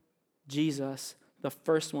 Follow Jesus, the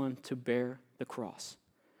first one to bear the cross.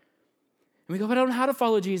 And we go, but I don't know how to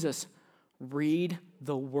follow Jesus. Read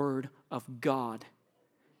the word of God.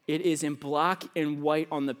 It is in black and white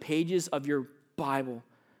on the pages of your Bible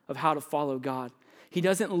of how to follow God. He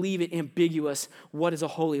doesn't leave it ambiguous what is a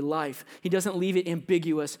holy life. He doesn't leave it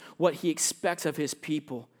ambiguous what he expects of his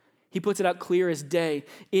people. He puts it out clear as day.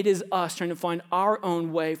 It is us trying to find our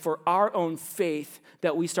own way for our own faith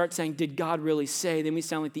that we start saying, did God really say? Then we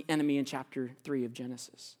sound like the enemy in chapter 3 of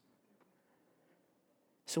Genesis.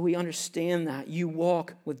 So we understand that. You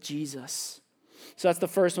walk with Jesus. So that's the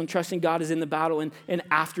first one. Trusting God is in the battle and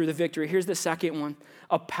after the victory. Here's the second one.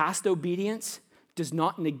 A past obedience does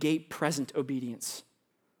not negate present obedience.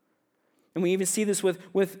 And we even see this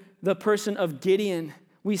with the person of Gideon.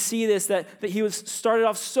 We see this, that he was started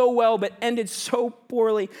off so well but ended so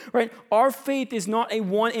poorly, right? Our faith is not a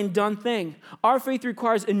one and done thing. Our faith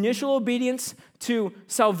requires initial obedience to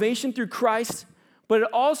salvation through Christ, but it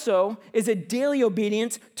also is a daily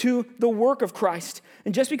obedience to the work of Christ.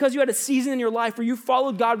 And just because you had a season in your life where you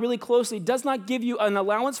followed God really closely does not give you an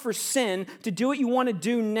allowance for sin to do what you want to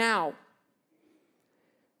do now.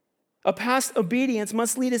 A past obedience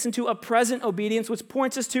must lead us into a present obedience, which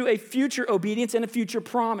points us to a future obedience and a future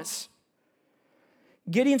promise.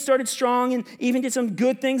 Gideon started strong and even did some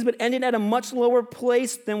good things, but ended at a much lower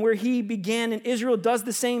place than where he began, and Israel does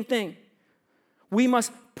the same thing. We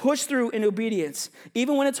must push through in obedience,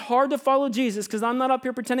 even when it's hard to follow Jesus, because I'm not up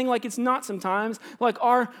here pretending like it's not sometimes, like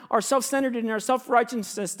our self-centeredness and our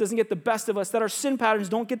self-righteousness doesn't get the best of us, that our sin patterns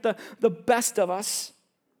don't get the best of us.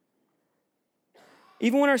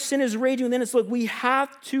 Even when our sin is raging within us, look, we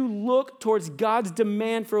have to look towards God's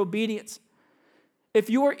demand for obedience. If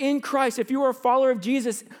you are in Christ, if you are a follower of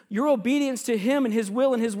Jesus, your obedience to him and his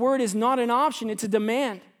will and his word is not an option, it's a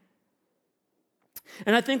demand.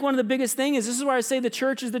 And I think one of the biggest things is, this is why I say the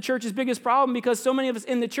church is the church's biggest problem, because so many of us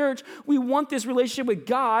in the church, we want this relationship with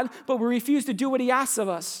God, but we refuse to do what he asks of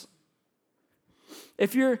us.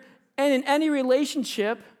 If you're in any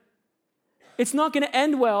relationship, it's not going to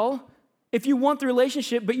end well if you want the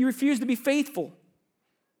relationship, but you refuse to be faithful.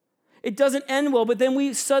 It doesn't end well, but then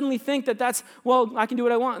we suddenly think that's, well, I can do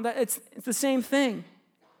what I want. It's the same thing.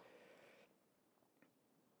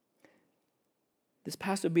 This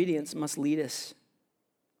past obedience must lead us.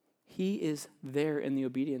 He is there in the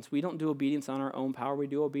obedience. We don't do obedience on our own power. We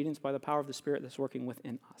do obedience by the power of the Spirit that's working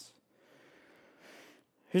within us.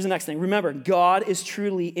 Here's the next thing. Remember, God is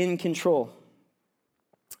truly in control.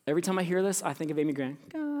 Every time I hear this, I think of Amy Grant.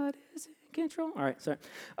 God is in control. All right, sorry.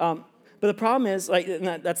 But the problem is,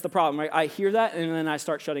 that's the problem, right? I hear that, and then I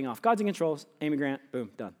start shutting off. God's in control, Amy Grant,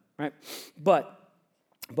 boom, done, right? But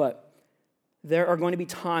there are going to be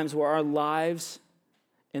times where our lives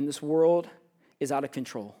in this world is out of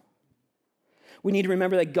control. We need to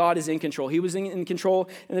remember that God is in control. He was in control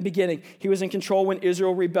in the beginning. He was in control when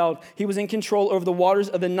Israel rebelled. He was in control over the waters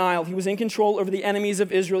of the Nile. He was in control over the enemies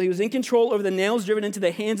of Israel. He was in control over the nails driven into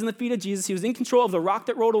the hands and the feet of Jesus. He was in control of the rock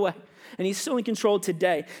that rolled away. And he's still in control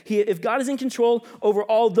today. If God is in control over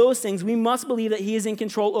all those things, we must believe that he is in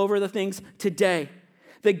control over the things today.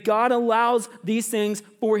 That God allows these things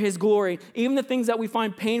for his glory. Even the things that we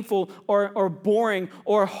find painful or boring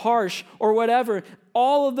or harsh or whatever,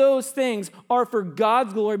 all of those things are for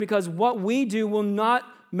God's glory, because what we do will not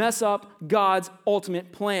mess up God's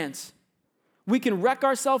ultimate plans. We can wreck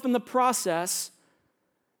ourselves in the process,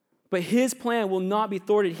 but his plan will not be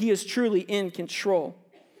thwarted. He is truly in control.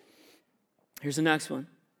 Here's the next one.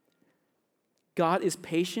 God is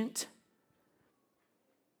patient.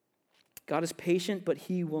 God is patient, but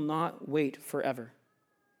he will not wait forever.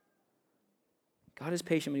 God is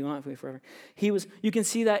patient, but he will not wait forever. You can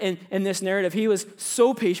see that in this narrative. He was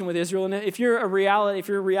so patient with Israel. And if you're a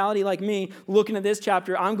reality like me, looking at this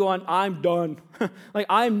chapter, I'm done.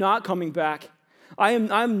 I'm not coming back.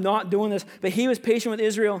 I'm not doing this. But he was patient with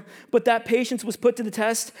Israel. But that patience was put to the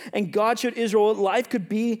test, and God showed Israel what life could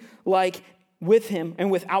be like with him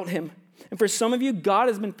and without him. And for some of you, God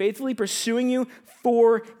has been faithfully pursuing you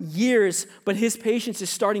for years, but his patience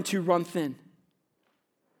is starting to run thin.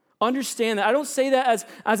 Understand that. I don't say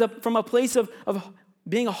that from a place of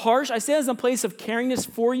being harsh. I say it as a place of caringness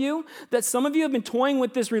for you, that some of you have been toying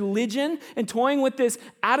with this religion and toying with this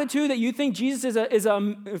attitude that you think Jesus is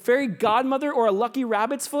a fairy godmother or a lucky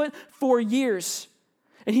rabbit's foot for years.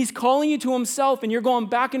 And he's calling you to himself, and you're going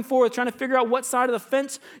back and forth trying to figure out what side of the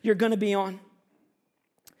fence you're going to be on.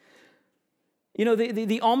 You know,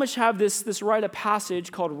 the Amish have this rite of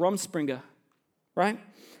passage called Rumspringa, right?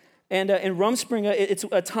 And in Rumspringa, it's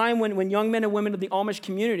a time when young men and women of the Amish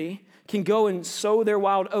community can go and sow their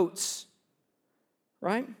wild oats,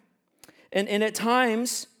 right? And at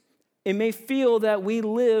times, it may feel that we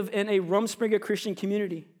live in a Rumspringa Christian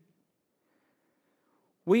community.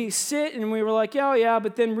 We sit and we were like, oh yeah,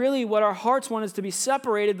 but then really what our hearts want is to be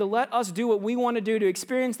separated, to let us do what we want to do, to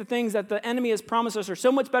experience the things that the enemy has promised us are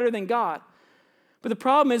so much better than God. But the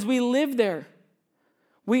problem is we live there.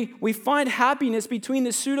 We find happiness between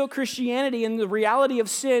the pseudo-Christianity and the reality of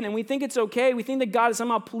sin, and we think it's okay. We think that God is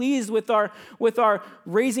somehow pleased with our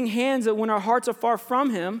raising hands when our hearts are far from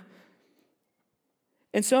him.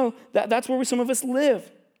 And so that's where some of us live.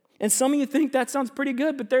 And some of you think that sounds pretty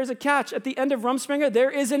good, but there's a catch. At the end of Rumspringa,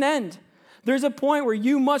 there is an end. There's a point where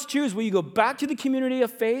you must choose. Will you go back to the community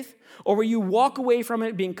of faith, or will you walk away from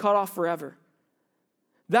it being cut off forever?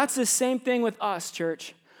 That's the same thing with us,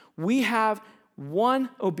 church. We have one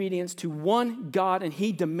obedience to one God, and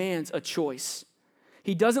he demands a choice.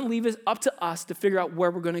 He doesn't leave it up to us to figure out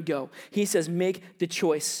where we're going to go. He says, make the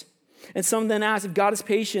choice. And some then ask if God is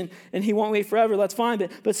patient and he won't wait forever. That's fine.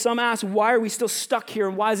 But some ask, why are we still stuck here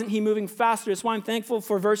and why isn't he moving faster? That's why I'm thankful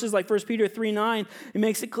for verses like 1 Peter 3:9. It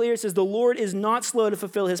makes it clear. It says, the Lord is not slow to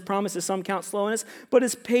fulfill his promises, some count slowness, but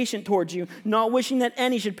is patient towards you, not wishing that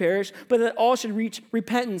any should perish, but that all should reach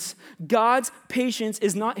repentance. God's patience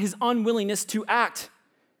is not his unwillingness to act.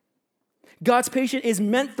 God's patience is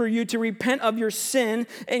meant for you to repent of your sin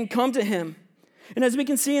and come to him. And as we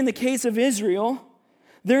can see in the case of Israel,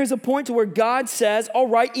 there is a point to where God says, all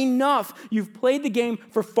right, enough. You've played the game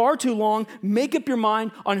for far too long. Make up your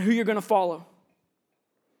mind on who you're going to follow.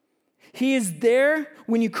 He is there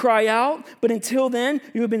when you cry out, but until then,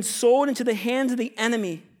 you have been sold into the hands of the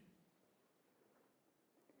enemy.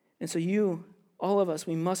 And so you, all of us,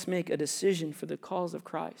 we must make a decision for the cause of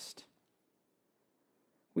Christ.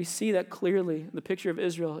 We see that clearly. The picture of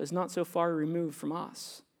Israel is not so far removed from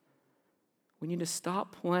us. We need to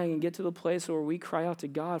stop playing and get to the place where we cry out to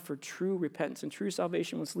God for true repentance and true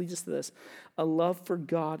salvation, which leads us to this. A love for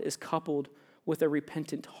God is coupled with a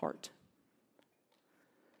repentant heart.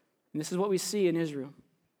 And this is what we see in Israel.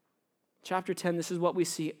 Chapter 10, this is what we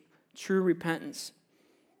see, true repentance.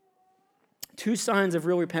 2 signs of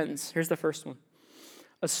real repentance. Here's the first one.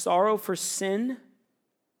 A sorrow for sin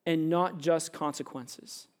and not just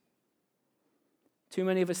consequences. Too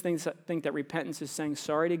many of us think that repentance is saying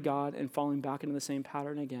sorry to God and falling back into the same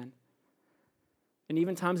pattern again. And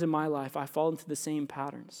even times in my life, I fall into the same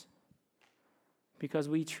patterns because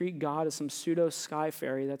we treat God as some pseudo sky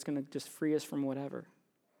fairy that's going to just free us from whatever.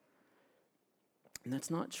 And that's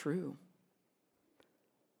not true.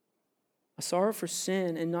 A sorrow for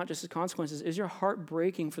sin and not just its consequences. Is your heart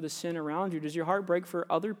breaking for the sin around you? Does your heart break for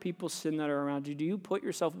other people's sin that are around you? Do you put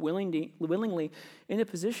yourself willingly into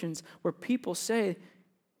positions where people say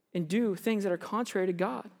and do things that are contrary to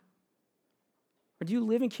God? Or do you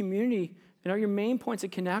live in community and are your main points of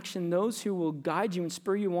connection those who will guide you and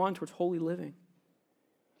spur you on towards holy living?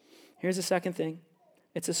 Here's the second thing.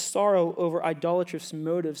 It's a sorrow over idolatrous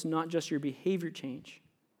motives, not just your behavior change.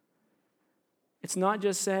 It's not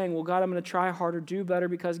just saying, well, God, I'm going to try harder, do better,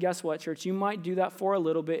 because guess what, church? You might do that for a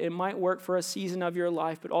little bit. It might work for a season of your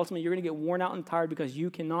life, but ultimately you're going to get worn out and tired because you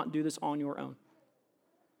cannot do this on your own.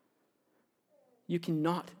 You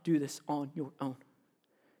cannot do this on your own.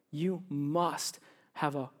 You must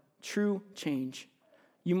have a true change.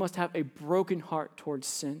 You must have a broken heart towards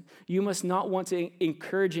sin. You must not want to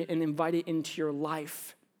encourage it and invite it into your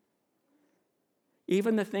life.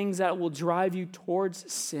 Even the things that will drive you towards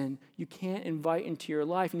sin, you can't invite into your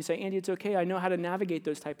life. And you say, Andy, it's okay. I know how to navigate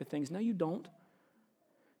those type of things. No, you don't.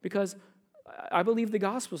 Because I believe the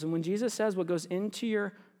Gospels. And when Jesus says what goes into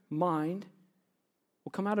your mind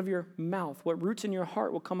will come out of your mouth. What roots in your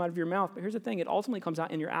heart will come out of your mouth. But here's the thing. It ultimately comes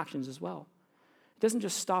out in your actions as well. It doesn't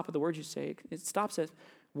just stop at the words you say. It stops at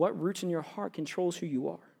what roots in your heart controls who you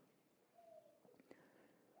are.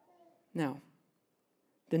 Now,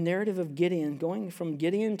 the narrative of Gideon, going from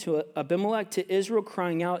Gideon to Abimelech to Israel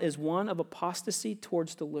crying out, is one of apostasy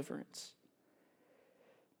towards deliverance.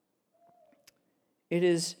 It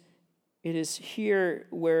is here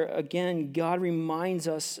where, again, God reminds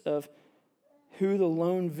us of who the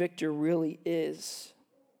lone victor really is.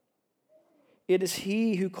 It is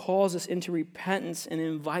he who calls us into repentance and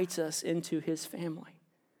invites us into his family.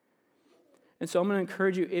 And so I'm going to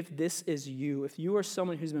encourage you, if this is you, if you are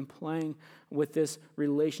someone who's been playing with this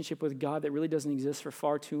relationship with God that really doesn't exist for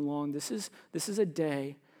far too long, this is a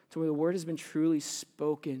day to where the word has been truly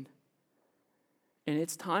spoken. And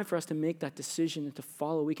it's time for us to make that decision and to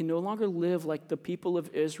follow. We can no longer live like the people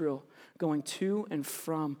of Israel, going to and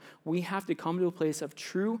from. We have to come to a place of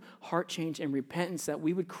true heart change and repentance, that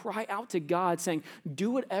we would cry out to God saying,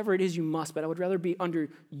 do whatever it is you must, but I would rather be under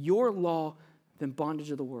your law than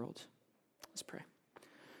bondage of the world. Let's pray.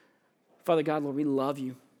 Father God, Lord, we love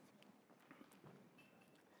you.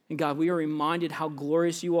 And God, we are reminded how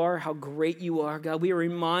glorious you are, how great you are. God, we are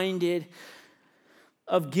reminded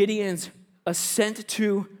of Gideon's ascent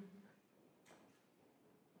to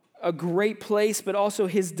a great place, but also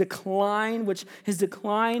his decline,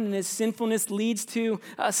 and his sinfulness leads to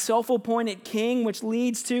a self-appointed king, which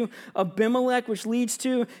leads to Abimelech, which leads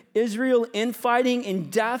to Israel infighting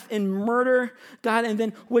and death and murder, God, and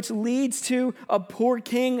then which leads to a poor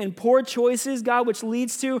king and poor choices, God, which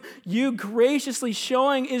leads to you graciously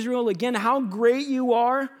showing Israel again how great you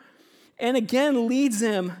are, and again leads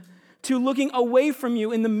them to looking away from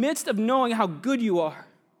you in the midst of knowing how good you are.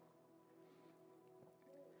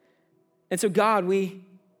 And so, God, we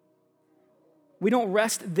don't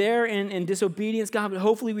rest there in disobedience, God, but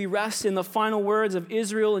hopefully we rest in the final words of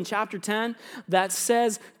Israel in chapter 10 that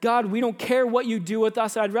says, God, we don't care what you do with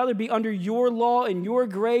us. I'd rather be under your law and your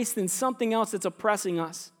grace than something else that's oppressing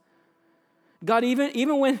us. God,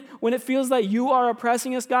 even when it feels like you are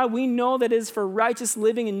oppressing us, God, we know that it is for righteous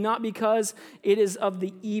living and not because it is of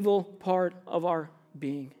the evil part of our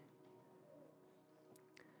being.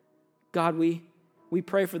 God, we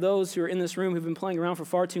pray for those who are in this room who've been playing around for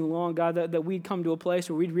far too long, God, that we'd come to a place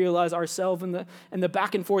where we'd realize ourselves in the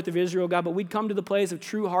back and forth of Israel, God, but we'd come to the place of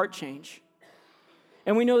true heart change.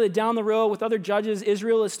 And we know that down the road with other judges,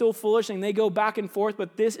 Israel is still foolish and they go back and forth,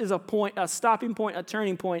 but this is a stopping point, a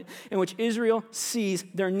turning point in which Israel sees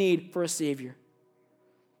their need for a Savior.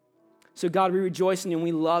 So God, we rejoice in you and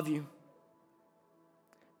we love you.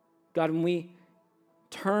 God, when we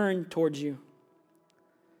turn towards you,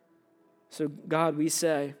 so God, we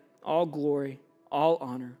say, all glory, all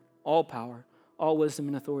honor, all power, all wisdom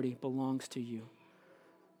and authority belongs to you.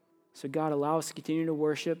 So God, allow us to continue to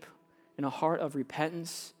worship in a heart of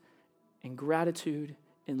repentance and gratitude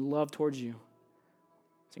and love towards you.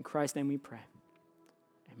 It's in Christ's name we pray.